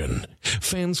and region.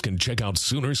 Fans can check out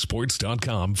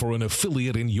Soonersports.com for an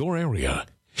affiliate in your area.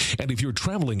 And if you're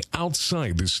traveling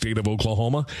outside the state of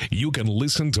Oklahoma, you can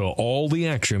listen to all the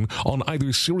action on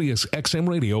either Sirius XM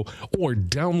Radio or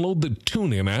download the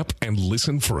TuneIn app and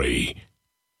listen free.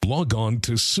 Log on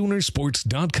to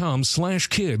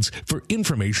Soonersports.com/kids for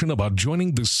information about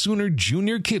joining the Sooner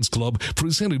Junior Kids Club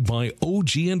presented by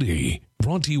OG&E.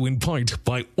 Brought to you in part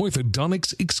by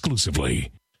Orthodontics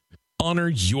exclusively. Honor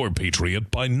your Patriot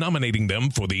by nominating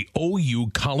them for the OU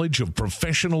College of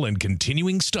Professional and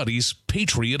Continuing Studies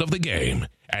Patriot of the Game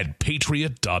at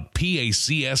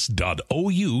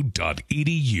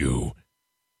patriot.pacs.ou.edu.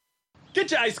 Get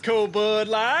your ice cold Bud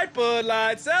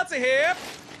Light Seltzer here.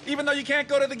 Even though you can't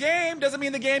go to the game, doesn't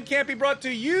mean the game can't be brought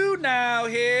to you now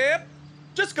here.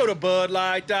 Just go to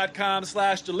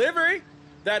budlight.com/delivery.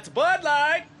 That's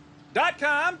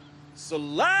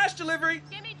budlight.com/delivery.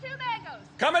 Give me 2 mangoes.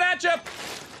 Coming at you.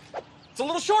 It's a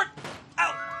little short.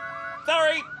 Ow.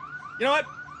 Sorry. You know what?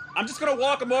 I'm just going to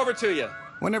walk them over to you.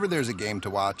 Whenever there's a game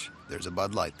to watch, there's a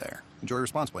Bud Light there. Enjoy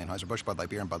responsibly. Anheuser-Busch, Bud Light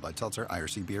Beer, and Bud Light Seltzer,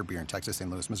 IRC Beer in Texas, St.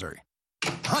 Louis, Missouri.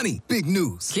 Honey, big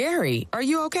news. Gary, are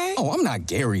you okay? Oh, I'm not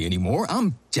Gary anymore.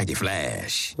 I'm Jackie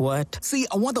Flash. What? See,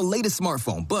 I want the latest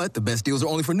smartphone, but the best deals are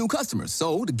only for new customers.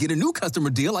 So, to get a new customer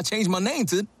deal, I changed my name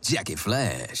to Jackie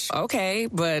Flash. Okay,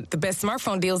 but the best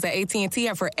smartphone deals at AT&T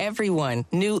are for everyone,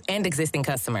 new and existing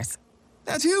customers.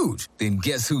 That's huge. Then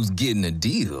guess who's getting a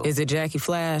deal? Is it Jackie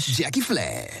Flash? Jackie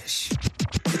Flash.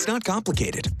 It's not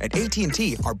complicated. At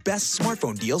AT&T, our best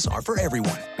smartphone deals are for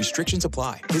everyone. Restrictions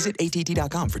apply. Visit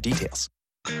AT&T.com for details.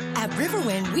 At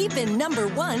Riverwind, we've been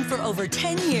 #1 for over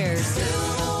 10 years.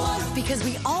 Because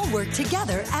we all work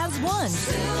together as one.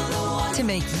 To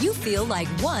make you feel like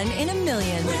one in a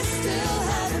million.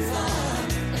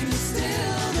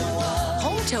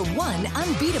 Home to one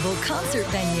unbeatable concert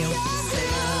venue.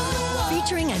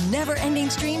 Featuring a never-ending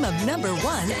stream of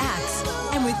 #1 acts.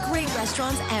 And with great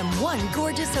restaurants and one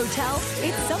gorgeous hotel,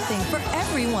 it's something for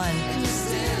everyone.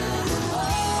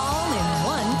 All in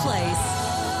one place.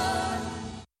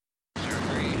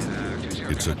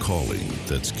 It's a calling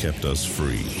that's kept us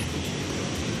free.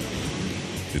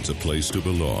 It's a place to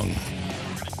belong.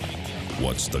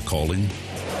 What's the calling?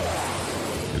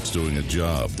 It's doing a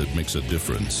job that makes a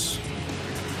difference.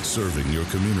 Serving your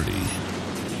community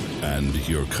and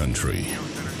your country.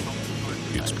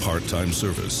 It's part-time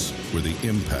service where the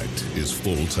impact is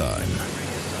full-time.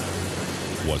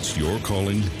 What's your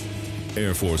calling?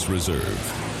 Air Force Reserve.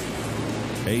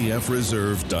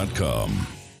 AFReserve.com.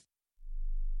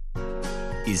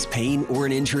 Is pain or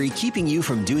an injury keeping you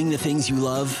from doing the things you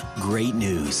love? Great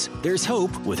news. There's hope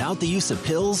without the use of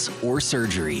pills or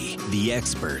surgery. The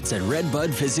experts at Red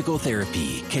Bud Physical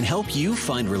Therapy can help you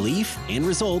find relief and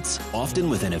results, often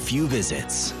within a few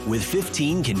visits. With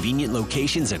 15 convenient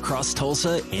locations across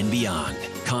Tulsa and beyond.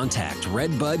 Contact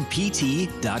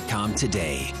redbudpt.com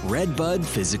today. Red Bud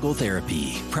Physical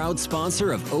Therapy, proud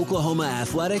sponsor of Oklahoma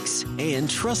Athletics and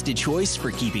trusted choice for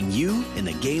keeping you in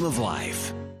the game of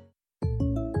life.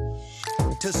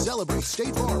 To celebrate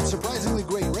State Farm's surprisingly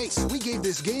great race, we gave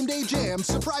this game day jam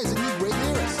surprisingly great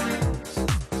lyrics.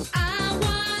 I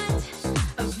want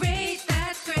a race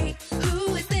that's great.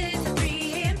 Who is this? A 3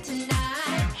 him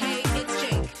tonight. Hey, it's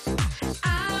Jake.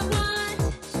 I want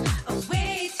a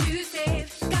way to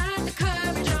save. Got the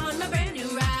coverage on my brand new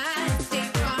ride.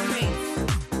 State Farm race.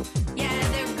 Yeah,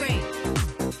 they're great.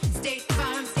 State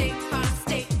Farm, State Farm,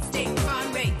 State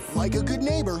Farm race. Like a good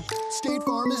neighbor, State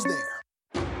Farm is there.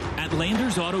 At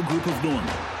Landers Auto Group of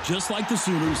Norman, just like the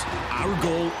Sooners, our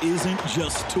goal isn't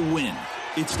just to win.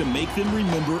 It's to make them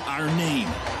remember our name,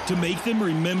 to make them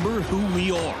remember who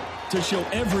we are, to show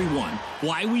everyone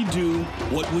why we do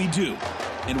what we do,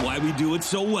 and why we do it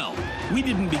so well. We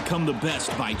didn't become the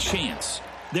best by chance.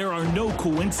 There are no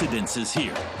coincidences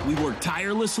here. We work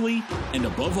tirelessly, and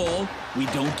above all, we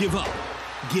don't give up.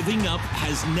 Giving up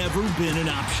has never been an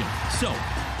option. So,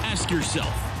 ask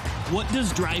yourself, what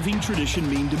does driving tradition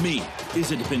mean to me?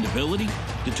 Is it dependability,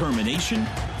 determination,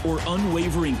 or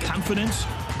unwavering confidence?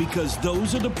 Because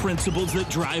those are the principles that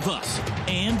drive us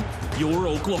and your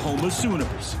Oklahoma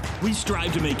Sooners. We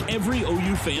strive to make every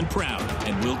OU fan proud,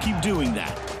 and we'll keep doing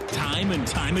that time and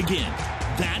time again.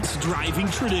 That's driving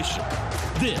tradition.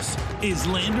 This is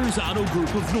Landers Auto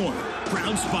Group of Norman,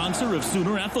 proud sponsor of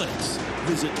Sooner Athletics.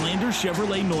 Visit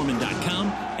LandersChevroletNorman.com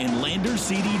and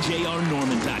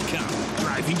LandersCDJRNorman.com.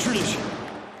 Driving tradition.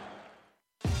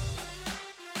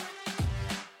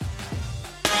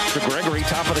 To Gregory,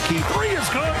 top of the key. Three is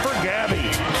good for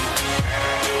Gabby.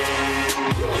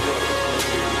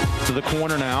 To the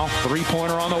corner now.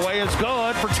 Three-pointer on the way is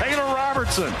good for Taylor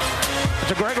Robertson.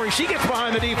 To Gregory. She gets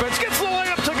behind the defense. Gets the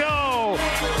layup to go.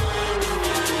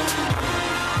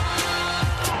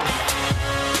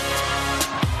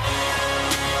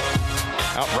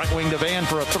 Out right wing to Van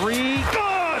for a three.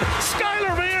 Good!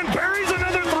 Skylar Van buries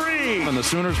another three. And the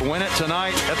Sooners win it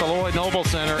tonight at the Lloyd Noble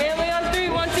Center. Family on three.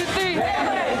 1, 2, 3.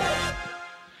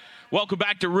 Welcome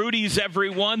back to Rudy's,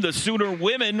 everyone. The Sooner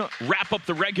women wrap up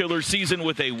the regular season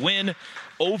with a win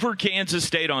over Kansas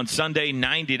State on Sunday,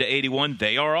 90-81.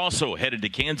 They are also headed to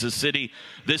Kansas City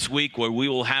this week, where we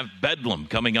will have Bedlam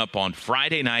coming up on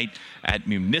Friday night at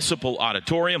Municipal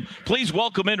Auditorium. Please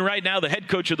welcome in right now the head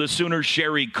coach of the Sooners,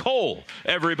 Sherri Coale.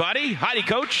 Everybody, howdy,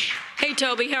 Coach. Hey,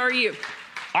 Toby, how are you?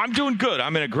 I'm doing good.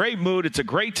 I'm in a great mood. It's a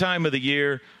great time of the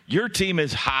year. Your team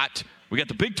is hot. We got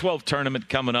the Big 12 tournament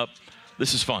coming up.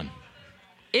 This is fun.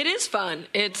 It is fun.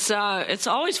 It's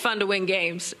always fun to win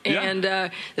games, and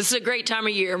this is a great time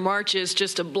of year. March is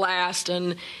just a blast,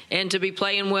 and to be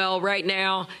playing well right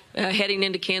now, heading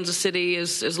into Kansas City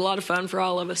is a lot of fun for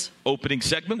all of us. Opening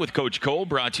segment with Coach Coale,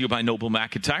 brought to you by Noble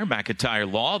McIntyre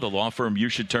Law, the law firm you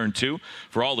should turn to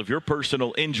for all of your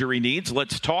personal injury needs.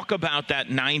 Let's talk about that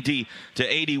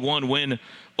 90-81 win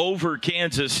over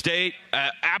Kansas State.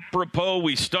 Apropos,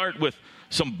 we start with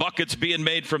some buckets being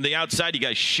made from the outside. You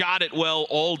guys shot it well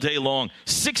all day long,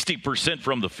 60%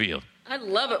 from the field. I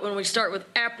love it when we start with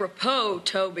apropos,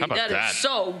 Toby. How about that? Is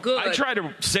so good. I try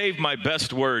to save my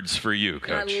best words for you,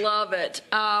 Coach. I love it.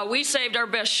 We saved our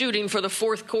best shooting for the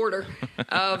fourth quarter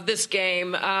of this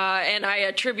game, and I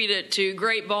attribute it to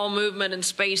great ball movement and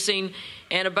spacing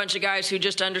and a bunch of guys who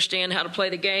just understand how to play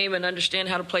the game and understand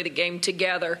how to play the game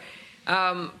together.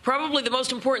 Probably the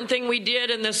most important thing we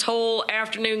did in this whole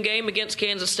afternoon game against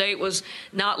Kansas State was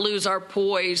not lose our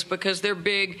poise, because their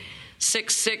big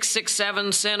 6'6",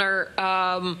 6'7" center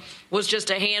was just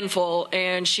a handful,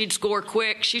 and she'd score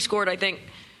quick. She scored, I think,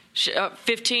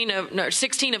 16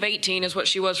 of 18 is what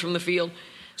she was from the field.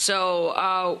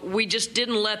 So we just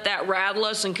didn't let that rattle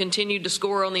us and continued to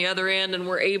score on the other end, and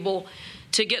were able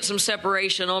to get some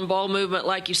separation on ball movement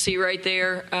like you see right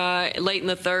there late in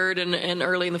the third and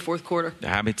early in the fourth quarter.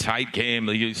 I mean, tight game.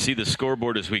 You see the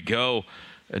scoreboard as we go.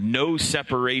 No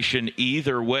separation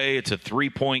either way. It's a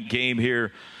 3-point game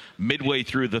here midway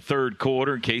through the third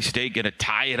quarter. K-State going to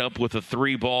tie it up with a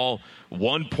 3-ball.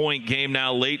 1-point game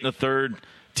now late in the third.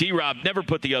 T-Rob never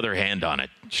put the other hand on it.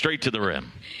 Straight to the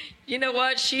rim. You know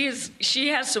what? She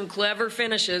has some clever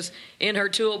finishes in her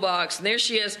toolbox. And there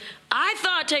she is. I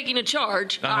thought taking a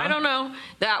charge. I don't know.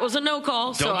 That was a no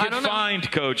call. Don't get fined,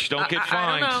 Coach. Don't get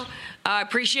fined. I don't know. I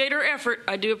appreciate her effort.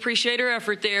 I do appreciate her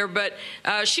effort there. But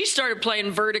she started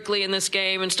playing vertically in this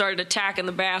game and started attacking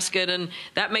the basket. And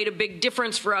that made a big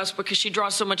difference for us, because she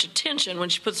draws so much attention when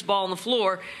she puts the ball on the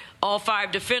floor. All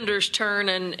 5 defenders turn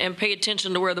and pay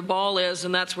attention to where the ball is,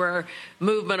 and that's where our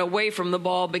movement away from the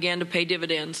ball began to pay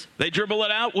dividends. They dribble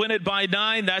it out, win it by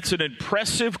 9. That's an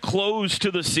impressive close to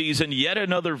the season. Yet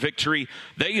another victory.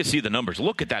 There you see the numbers.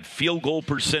 Look at that field goal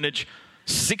percentage,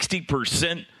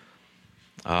 60%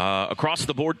 across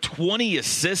the board. 20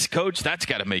 assists, Coach. That's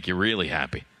got to make you really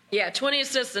happy. Yeah, 20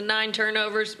 assists and 9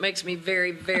 turnovers makes me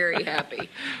very, very happy.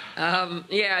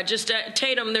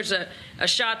 Tatum, there's a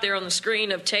shot there on the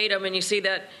screen of Tatum, and you see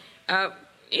that,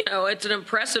 it's an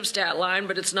impressive stat line,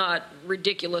 but it's not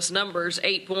ridiculous numbers.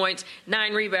 8 points,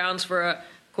 9 rebounds for a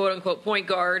quote-unquote point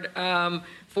guard,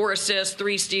 4 assists,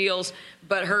 3 steals.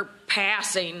 But her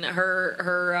passing,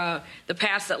 the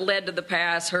pass that led to the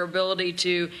pass, her ability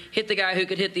to hit the guy who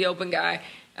could hit the open guy,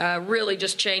 really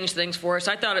just changed things for us.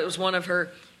 I thought it was one of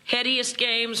her headiest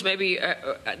games maybe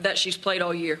that she's played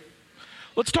all year.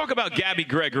 Let's talk about Gabby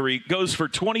Gregory. Goes for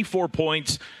 24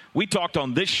 points. We talked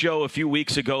on this show a few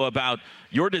weeks ago about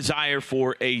your desire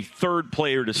for a third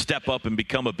player to step up and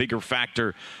become a bigger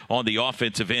factor on the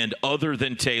offensive end, other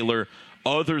than Taylor,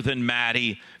 other than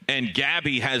Maddie, and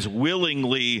Gabby has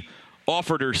willingly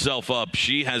offered herself up.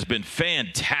 She has been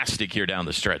fantastic here down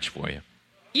the stretch for you.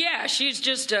 Yeah, she's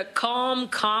just a calm,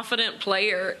 confident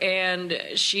player, and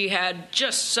she had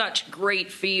just such great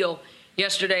feel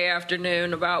yesterday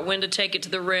afternoon about when to take it to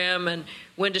the rim and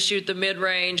when to shoot the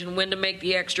mid-range and when to make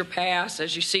the extra pass,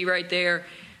 as you see right there,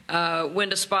 when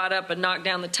to spot up and knock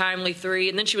down the timely three.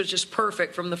 And then she was just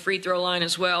perfect from the free throw line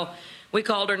as well. We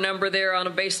called her number there on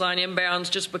a baseline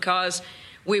inbounds just because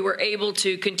we were able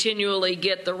to continually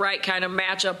get the right kind of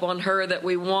matchup on her that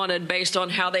we wanted based on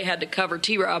how they had to cover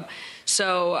T-Rob.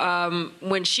 So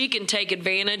when she can take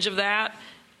advantage of that,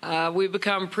 we've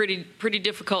become pretty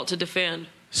difficult to defend.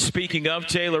 Speaking of,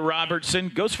 Taylor Robertson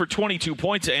goes for 22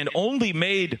 points and only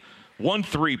made one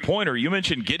three-pointer. You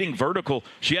mentioned getting vertical.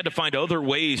 She had to find other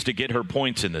ways to get her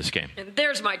points in this game. And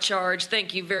there's my charge.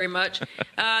 Thank you very much.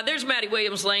 There's Maddie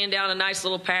Williams laying down a nice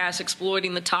little pass,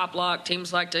 exploiting the top lock.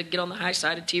 Teams like to get on the high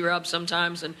side of T-Rob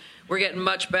sometimes, and we're getting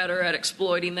much better at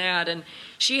exploiting that. And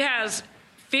she has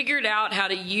figured out how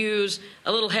to use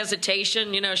a little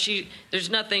hesitation. There's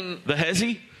nothing. The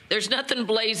hezzy? There's nothing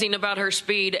blazing about her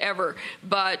speed ever,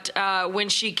 but when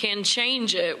she can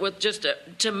change it with just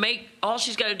to make, all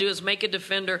she's got to do is make a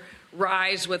defender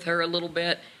rise with her a little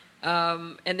bit,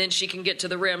 and then she can get to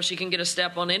the rim. She can get a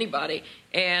step on anybody.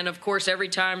 And, of course, every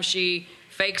time she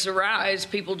fakes a rise,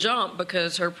 people jump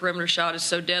because her perimeter shot is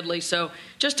so deadly. So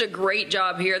just a great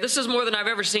job here. This is more than I've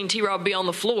ever seen T-Rob be on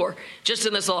the floor, just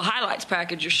in this little highlights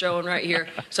package you're showing right here.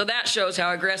 So that shows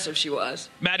how aggressive she was.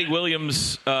 Maddie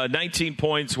Williams, 19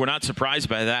 points. We're not surprised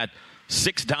by that.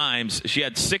 6 times. She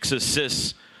had 6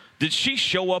 assists. Did she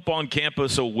show up on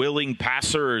campus a willing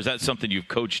passer, or is that something you've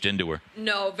coached into her?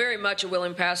 No, very much a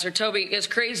willing passer. Toby, as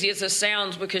crazy as this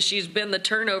sounds, because she's been the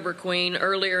turnover queen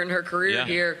earlier in her career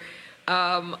here,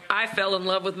 I fell in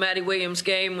love with Maddie Williams'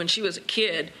 game when she was a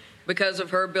kid because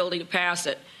of her ability to pass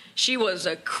it. She was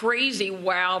a crazy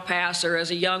wow passer as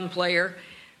a young player,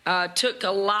 took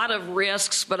a lot of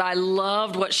risks, but I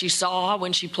loved what she saw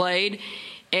when she played,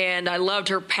 and I loved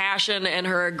her passion and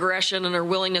her aggression and her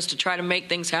willingness to try to make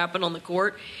things happen on the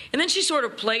court. And then she sort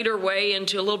of played her way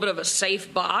into a little bit of a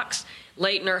safe box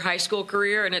late in her high school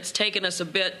career, and it's taken us a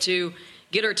bit to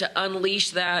get her to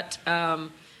unleash that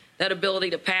ability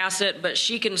to pass it, but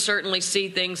she can certainly see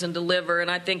things and deliver,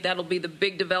 and I think that'll be the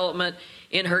big development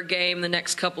in her game the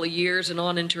next couple of years and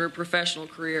on into her professional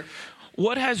career.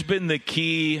 What has been the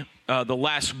key the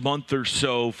last month or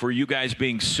so for you guys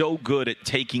being so good at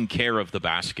taking care of the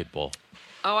basketball?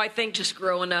 Oh, I think just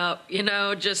growing up,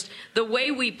 just the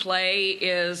way we play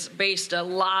is based a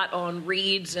lot on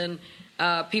reads and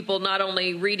people not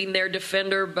only reading their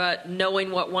defender, but knowing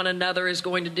what one another is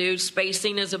going to do.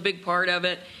 Spacing is a big part of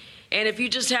it. And if you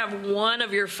just have one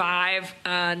of your 5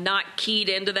 not keyed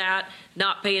into that,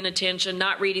 not paying attention,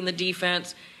 not reading the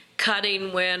defense,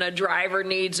 cutting when a driver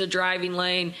needs a driving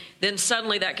lane, then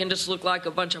suddenly that can just look like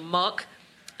a bunch of muck.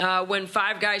 When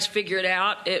 5 guys figure it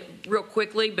out, it real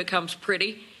quickly becomes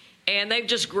pretty. And they've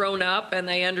just grown up and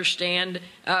they understand.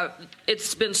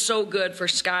 It's been so good for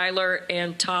Skylar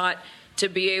and Tot to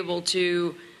be able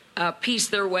to piece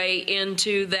their way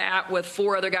into that with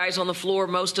 4 other guys on the floor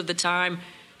most of the time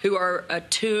who are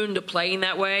attuned to playing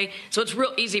that way. So it's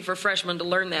real easy for freshmen to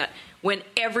learn that. When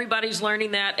everybody's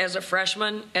learning that as a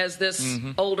freshman, as this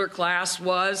older class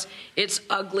was, it's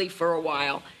ugly for a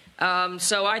while.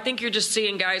 So I think you're just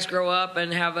seeing guys grow up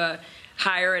and have a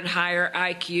higher and higher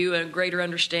IQ and greater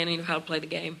understanding of how to play the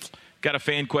game. Got a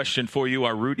fan question for you.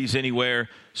 Our Rudy's Anywhere,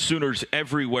 Sooners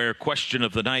Everywhere question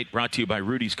of the night, brought to you by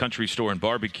Rudy's Country Store and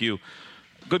Barbecue.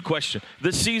 Good question.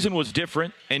 This season was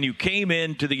different, and you came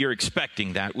into the year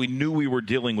expecting that. We knew we were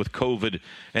dealing with COVID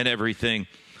and everything.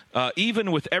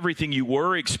 Even with everything you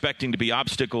were expecting to be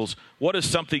obstacles, what is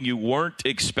something you weren't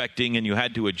expecting and you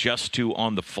had to adjust to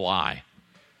on the fly?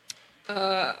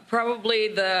 Probably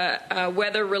the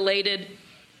weather-related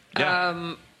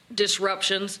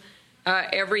disruptions.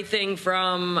 Everything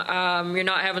from you're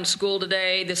not having school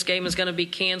today, this game is going to be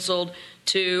canceled,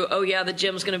 to, oh, yeah, the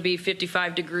gym's going to be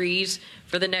 55 degrees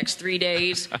for the next 3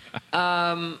 days.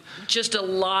 Just a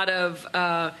lot of,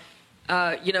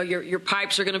 your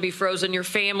pipes are going to be frozen. Your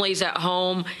families at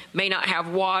home may not have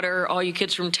water. All you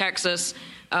kids from Texas,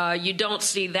 you don't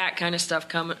see that kind of stuff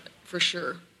coming for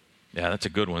sure. Yeah, that's a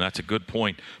good one. That's a good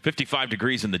point. 55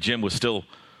 degrees in the gym was still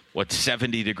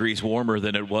 70 degrees warmer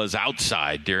than it was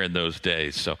outside during those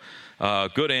days. So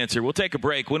good answer. We'll take a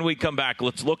break. When we come back,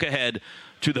 let's look ahead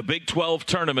to the Big 12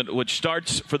 tournament, which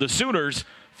starts for the Sooners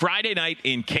Friday night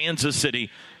in Kansas City.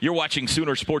 You're watching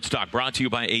Sooner Sports Talk, brought to you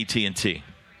by AT&T.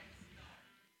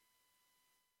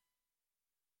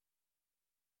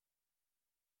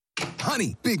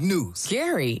 Honey, big news.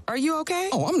 Gary, are you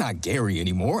okay? Oh, I'm not Gary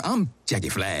anymore. I'm Jackie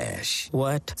Flash.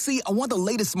 What? See, I want the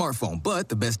latest smartphone, but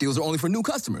the best deals are only for new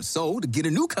customers. So, to get a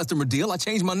new customer deal, I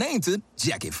changed my name to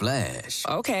Jackie Flash.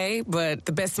 Okay, but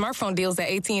the best smartphone deals at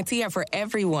AT&T are for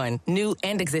everyone, new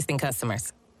and existing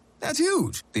customers. That's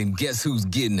huge. Then guess who's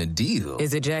getting a deal?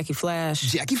 Is it Jackie Flash?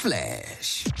 Jackie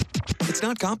Flash. It's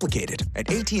not complicated.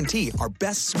 At AT&T, our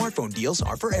best smartphone deals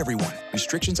are for everyone.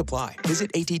 Restrictions apply.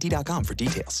 Visit att.com for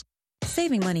details.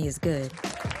 Saving money is good,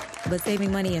 but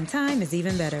saving money and time is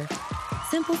even better.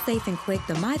 Simple, safe, and quick,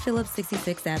 the My Phillips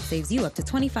 66 app saves you up to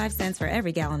 25 cents for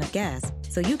every gallon of gas,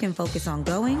 so you can focus on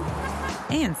going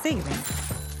and saving.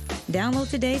 Download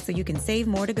today so you can save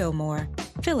more to go more.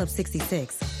 Phillips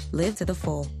 66. Live to the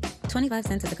full. 25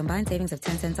 cents is a combined savings of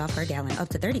 10 cents off per gallon, up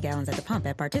to 30 gallons at the pump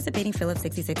at participating Phillips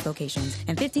 66 locations,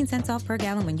 and 15 cents off per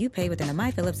gallon when you pay within the My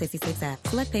Phillips 66 app.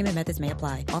 Select payment methods may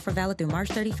apply. Offer valid through March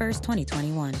 31st,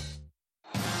 2021.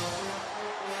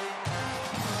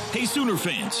 Hey, Sooner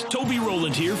fans, Toby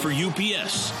Rowland here for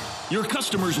UPS. Your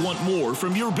customers want more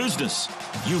from your business.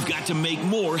 You've got to make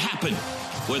more happen,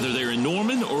 whether they're in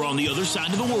Norman or on the other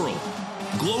side of the world,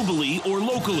 globally or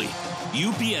locally.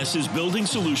 UPS is building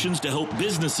solutions to help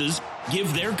businesses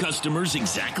give their customers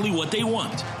exactly what they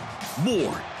want.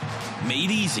 More.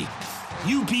 Made easy.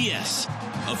 UPS,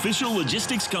 official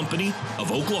logistics company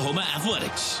of Oklahoma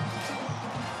Athletics.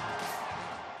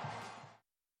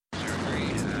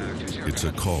 It's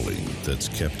a calling that's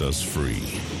kept us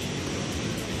free.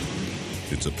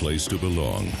 It's a place to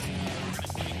belong.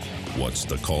 What's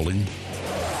the calling?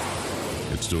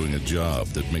 It's doing a job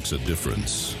that makes a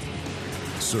difference.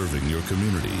 Serving your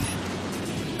community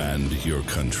and your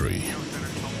country.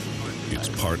 It's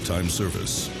part-time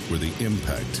service where the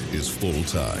impact is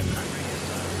full-time.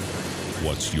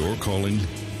 What's your calling?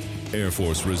 Air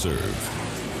Force Reserve.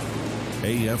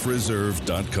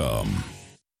 AFReserve.com.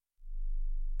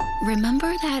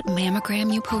 Remember that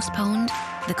mammogram you postponed?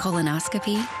 The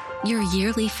colonoscopy? Your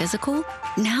yearly physical?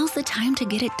 Now's the time to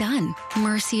get it done.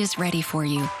 Mercy is ready for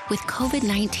you with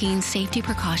COVID-19 safety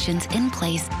precautions in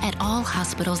place at all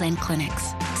hospitals and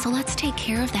clinics. So let's take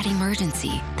care of that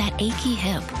emergency, that achy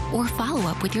hip, or follow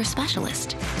up with your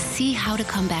specialist. See how to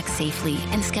come back safely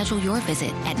and schedule your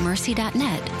visit at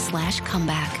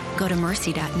mercy.net/comeback. Go to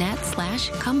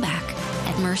mercy.net/comeback.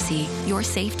 At Mercy, your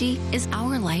safety is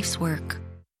our life's work.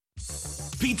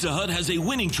 Pizza Hut has a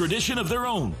winning tradition of their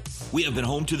own. We have been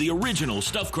home to the original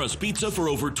stuffed crust pizza for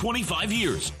over 25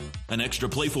 years. An extra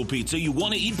playful pizza you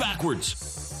want to eat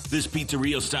backwards. This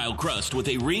pizzeria-style crust with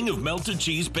a ring of melted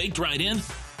cheese baked right in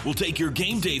will take your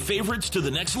game day favorites to the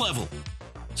next level.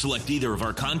 Select either of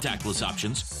our contactless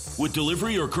options with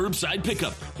delivery or curbside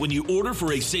pickup when you order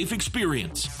for a safe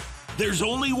experience. There's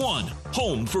only one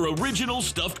home for original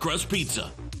stuffed crust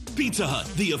pizza. Pizza Hut,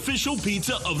 the official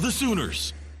pizza of the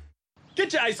Sooners.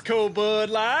 Get your ice cold Bud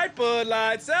Light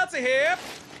Seltzer here.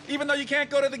 Even though you can't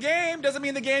go to the game, doesn't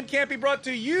mean the game can't be brought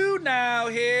to you now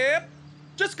here.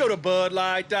 Just go to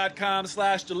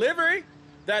budlight.com/delivery.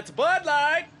 That's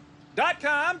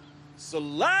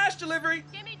budlight.com/delivery.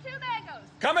 Give me 2 mangoes.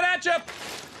 Coming at you.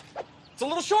 It's a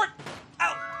little short.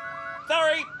 Ow.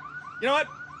 Sorry. You know what?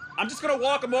 I'm just going to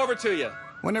walk them over to you.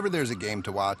 Whenever there's a game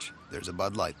to watch, there's a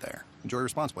Bud Light there. Enjoy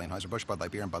responsibly. Anheuser-Busch, Bud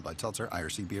Light Beer, and Bud Light Seltzer,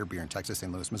 IRC Beer, beer in Texas,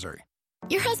 St. Louis, Missouri.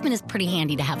 Your husband is pretty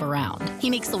handy to have around. He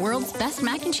makes the world's best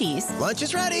mac and cheese. Lunch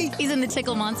is ready. He's in the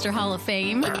Tickle Monster Hall of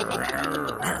Fame.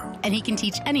 And he can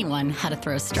teach anyone how to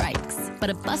throw strikes. But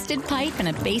a busted pipe in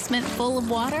a basement full of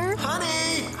water?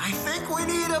 Honey, I think we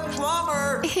need a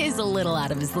plumber. Is a little out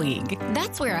of his league.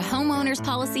 That's where a homeowner's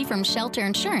policy from Shelter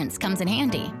Insurance comes in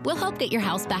handy. We'll help get your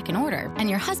house back in order and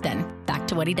your husband back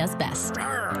to what he does best.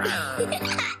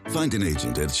 Find an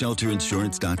agent at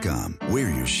shelterinsurance.com. We're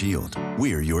your shield.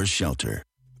 We're your shelter.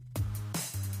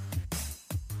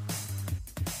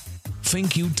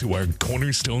 Thank you to our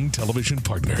Cornerstone Television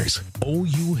partners,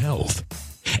 OU Health,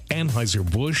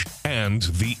 Anheuser-Busch, and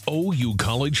the OU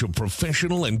College of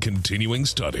Professional and Continuing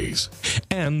Studies,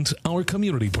 and our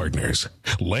community partners,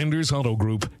 Landers Auto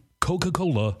Group,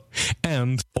 Coca-Cola,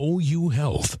 and OU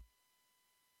Health.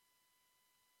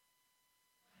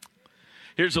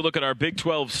 Here's a look at our Big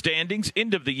 12 standings,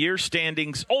 end of the year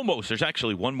standings almost. There's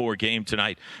actually one more game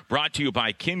tonight, brought to you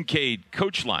by Kincaid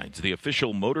Coach Lines, the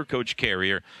official motor coach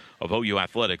carrier of OU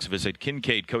Athletics. Visit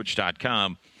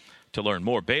kincaidcoach.com to learn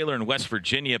more. Baylor and West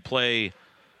Virginia play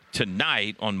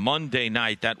tonight on Monday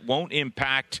night. That won't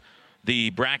impact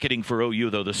the bracketing for OU,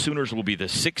 though. The Sooners will be the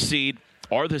 6th seed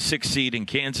or the 6th seed in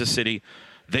Kansas City.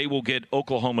 They will get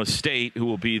Oklahoma State, who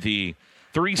will be the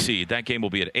 3 seed. That game will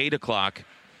be at 8 o'clock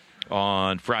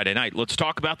on Friday night. Let's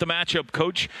talk about the matchup,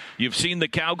 Coach. You've seen the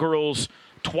Cowgirls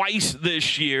twice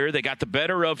this year. They got the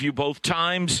better of you both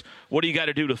times. What do you got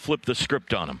to do to flip the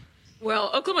script on them?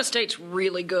 Well, Oklahoma State's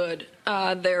really good.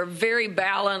 They're very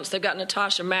balanced. They've got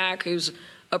Natasha Mack, who's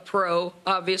a pro,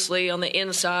 obviously, on the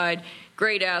inside.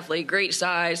 Great athlete, great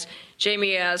size.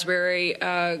 Jamie Asbury,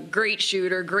 great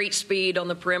shooter, great speed on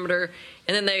the perimeter.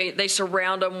 And then they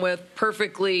surround them with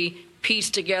perfectly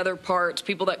pieced together parts,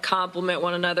 people that complement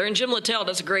one another. And Jim Littell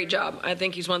does a great job. I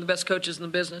think he's one of the best coaches in the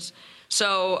business.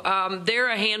 So they're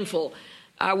a handful.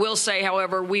 I will say,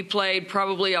 however, we played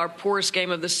probably our poorest game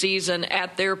of the season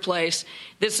at their place.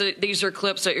 These are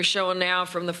clips that you're showing now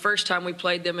from the first time we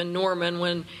played them in Norman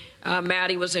when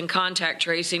Maddie was in contact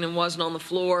tracing and wasn't on the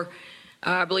floor.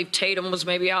 I believe Tatum was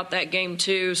maybe out that game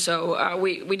too. So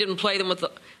we didn't play them with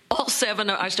all seven.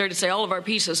 I started to say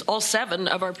all seven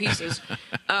of our pieces.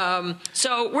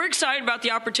 So we're excited about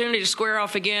the opportunity to square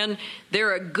off again.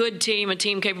 They're a good team, a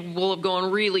team capable of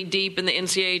going really deep in the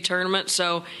NCAA tournament.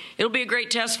 So it'll be a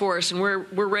great test for us, and we're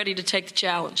ready to take the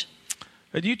challenge.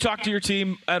 Do you talk to your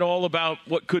team at all about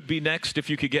what could be next if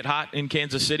you could get hot in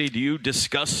Kansas City? Do you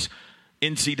discuss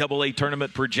NCAA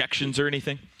tournament projections or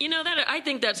anything? I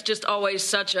think that's just always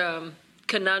such a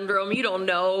conundrum. You don't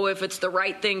know if it's the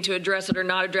right thing to address it or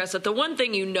not address it. The one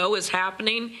thing you know is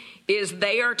happening is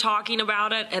they are talking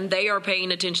about it and they are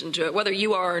paying attention to it. Whether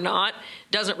you are or not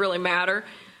doesn't really matter.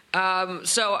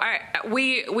 So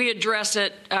we address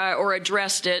it or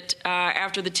addressed it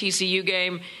after the TCU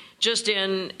game, just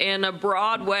in a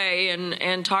broad way,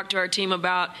 and talk to our team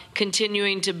about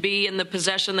continuing to be in the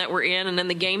possession that we're in and in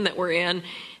the game that we're in.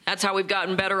 That's how we've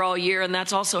gotten better all year, and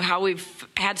that's also how we've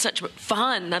had such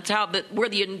fun. That's where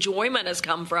the enjoyment has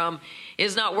come from,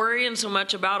 is not worrying so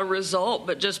much about a result,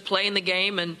 but just playing the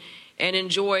game and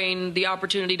enjoying the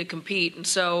opportunity to compete. And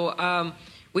so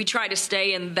we try to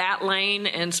stay in that lane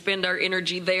and spend our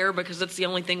energy there because it's the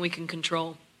only thing we can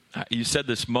control. You said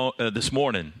this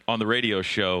morning on the radio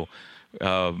show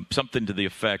something to the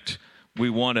effect,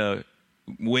 we want to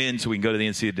win so we can go to the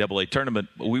NCAA tournament.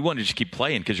 But we want to just keep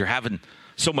playing because you're having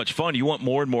so much fun. You want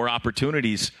more and more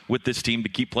opportunities with this team to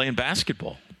keep playing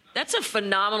basketball. That's a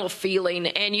phenomenal feeling.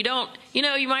 And you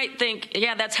might think,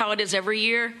 yeah, that's how it is every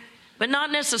year, but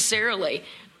not necessarily.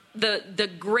 The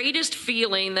greatest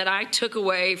feeling that I took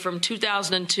away from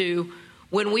 2002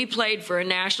 when we played for a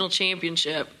national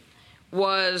championship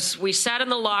was we sat in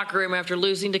the locker room after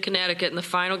losing to Connecticut in the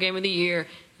final game of the year,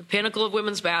 the pinnacle of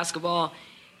women's basketball,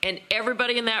 and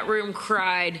everybody in that room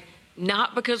cried,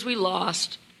 not because we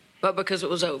lost, but because it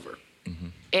was over. Mm-hmm.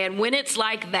 And when it's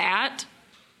like that,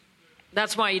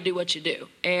 that's why you do what you do.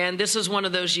 And this is one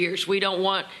of those years.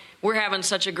 We're having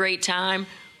such a great time.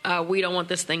 We don't want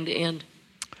this thing to end.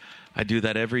 I do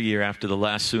that every year after the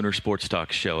last Sooner Sports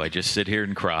Talk show. I just sit here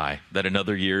and cry that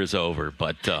another year is over.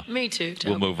 But me too, Toby.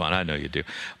 We'll move on. I know you do.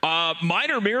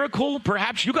 Minor miracle,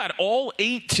 perhaps you got all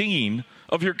 18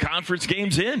 of your conference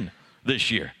games in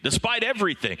this year. Despite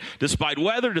everything, despite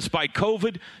weather, despite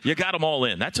COVID, you got them all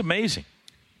in. That's amazing.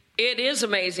 It is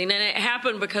amazing, and it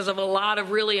happened because of a lot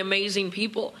of really amazing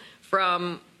people,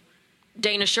 from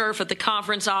Dana Scherf at the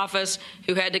conference office,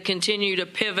 who had to continue to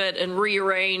pivot and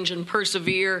rearrange and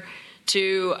persevere,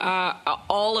 to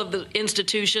all of the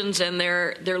institutions and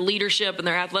their leadership and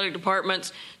their athletic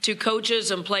departments, to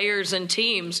coaches and players and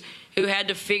teams who had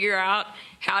to figure out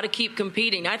how to keep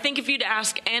competing. I think if you'd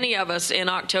ask any of us in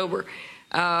October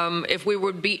if we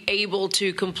would be able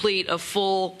to complete a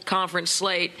full conference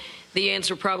slate, the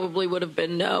answer probably would have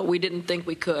been no. We didn't think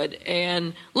we could.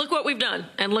 And look what we've done.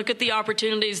 And look at the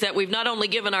opportunities that we've not only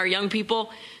given our young people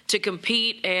to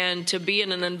compete and to be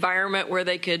in an environment where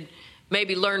they could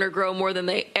maybe learn or grow more than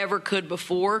they ever could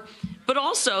before, but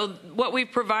also what we've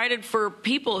provided for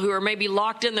people who are maybe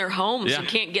locked in their homes and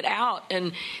can't get out.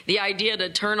 And the idea to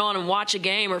turn on and watch a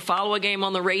game or follow a game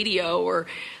on the radio, or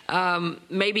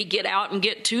maybe get out and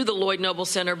get to the Lloyd Noble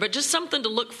Center, but just something to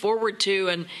look forward to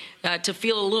and to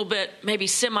feel a little bit maybe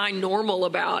semi-normal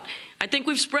about. I think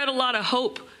we've spread a lot of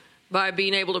hope by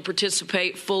being able to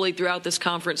participate fully throughout this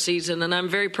conference season, and I'm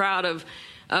very proud of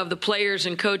the players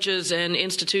and coaches and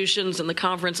institutions and the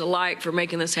conference alike for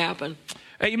making this happen.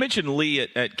 Hey, you mentioned Lee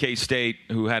at K-State,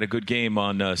 who had a good game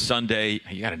on Sunday.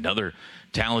 You got another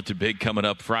talented big coming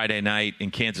up Friday night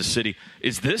in Kansas City.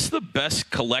 Is this the best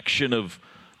collection of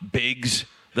bigs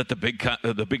that the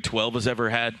Big 12 has ever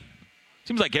had?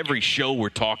 Seems like every show we're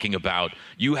talking about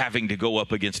you having to go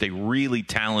up against a really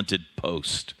talented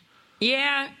post.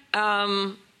 Yeah.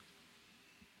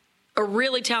 a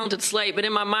really talented slate, but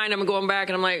in my mind, I'm going back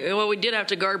and I'm like, well, we did have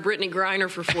to guard Brittany Griner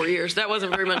for 4 years. That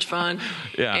wasn't very much fun.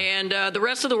 Yeah. And the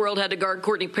rest of the world had to guard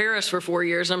Courtney Paris for 4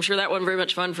 years. I'm sure that wasn't very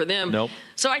much fun for them. Nope.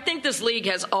 So I think this league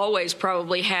has always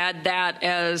probably had that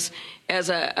as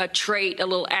a trait, a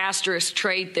little asterisk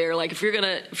trait there. Like if you're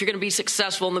gonna be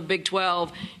successful in the Big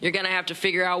 12, you're gonna have to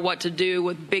figure out what to do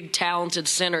with big talented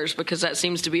centers, because that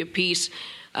seems to be a piece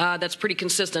that's pretty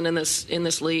consistent in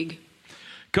this league.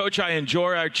 Coach, I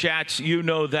enjoy our chats. You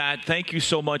know that. Thank you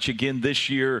so much again this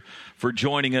year for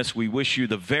joining us. We wish you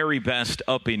the very best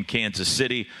up in Kansas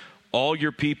City. All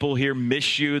your people here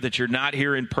miss you, that you're not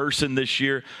here in person this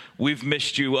year. We've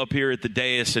missed you up here at the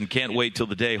dais and can't wait till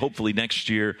the day, hopefully next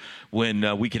year,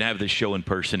 when we can have this show in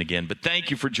person again. But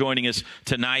thank you for joining us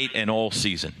tonight and all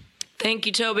season. Thank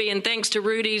you, Toby, and thanks to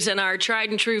Rudy's and our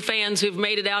tried and true fans who've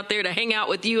made it out there to hang out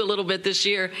with you a little bit this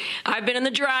year. I've been in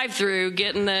the drive-thru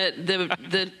getting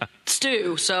the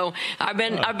stew, so I've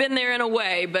been there in a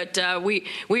way, but we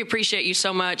appreciate you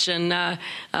so much, and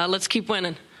let's keep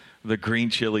winning. The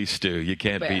green chili stew. You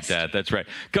can't beat that. That's right.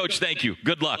 Coach, thank you.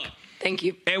 Good luck. Thank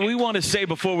you. And we want to say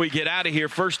before we get out of here,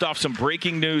 first off, some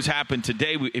breaking news happened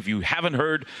today. If you haven't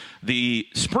heard, the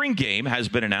spring game has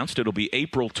been announced. It'll be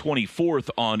April 24th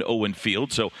on Owen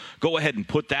Field. So go ahead and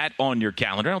put that on your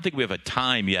calendar. I don't think we have a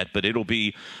time yet, but it'll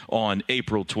be on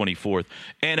April 24th.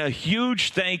 And a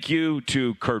huge thank you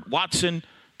to Kurt Watson,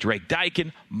 Drake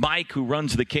Dykin, Mike, who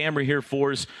runs the camera here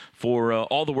for us, for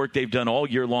all the work they've done all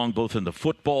year long, both in the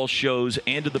football shows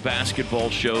and in the basketball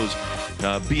shows,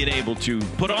 being able to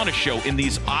put on a show in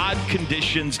these odd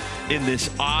conditions in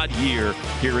this odd year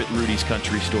here at Rudy's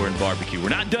Country Store and Barbecue. We're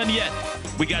not done yet.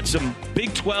 We got some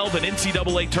Big 12 and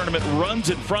NCAA tournament runs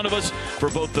in front of us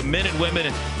for both the men and women,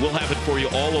 and we'll have it for you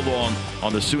all along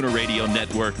on the Sooner Radio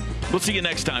Network. We'll see you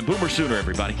next time. Boomer Sooner,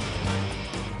 everybody.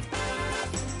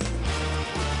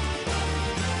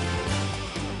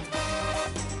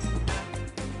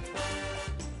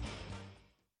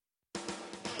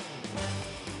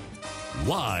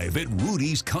 Live at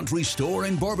Rudy's Country Store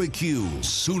and Barbecue,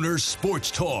 Sooner Sports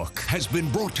Talk has been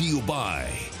brought to you by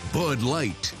Bud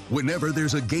Light. Whenever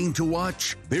there's a game to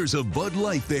watch, there's a Bud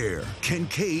Light there.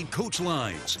 Kincaid Coach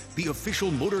Lines, the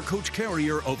official motor coach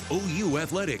carrier of OU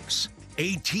Athletics.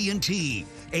 AT&T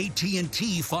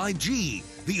 5G,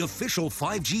 the official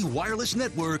 5G wireless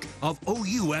network of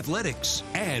OU Athletics.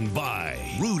 And by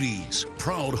Rudy's,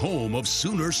 proud home of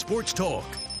Sooner Sports Talk.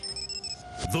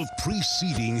 The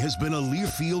preceding has been a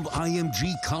Learfield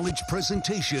IMG College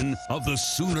presentation of the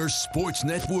Sooner Sports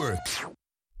Network.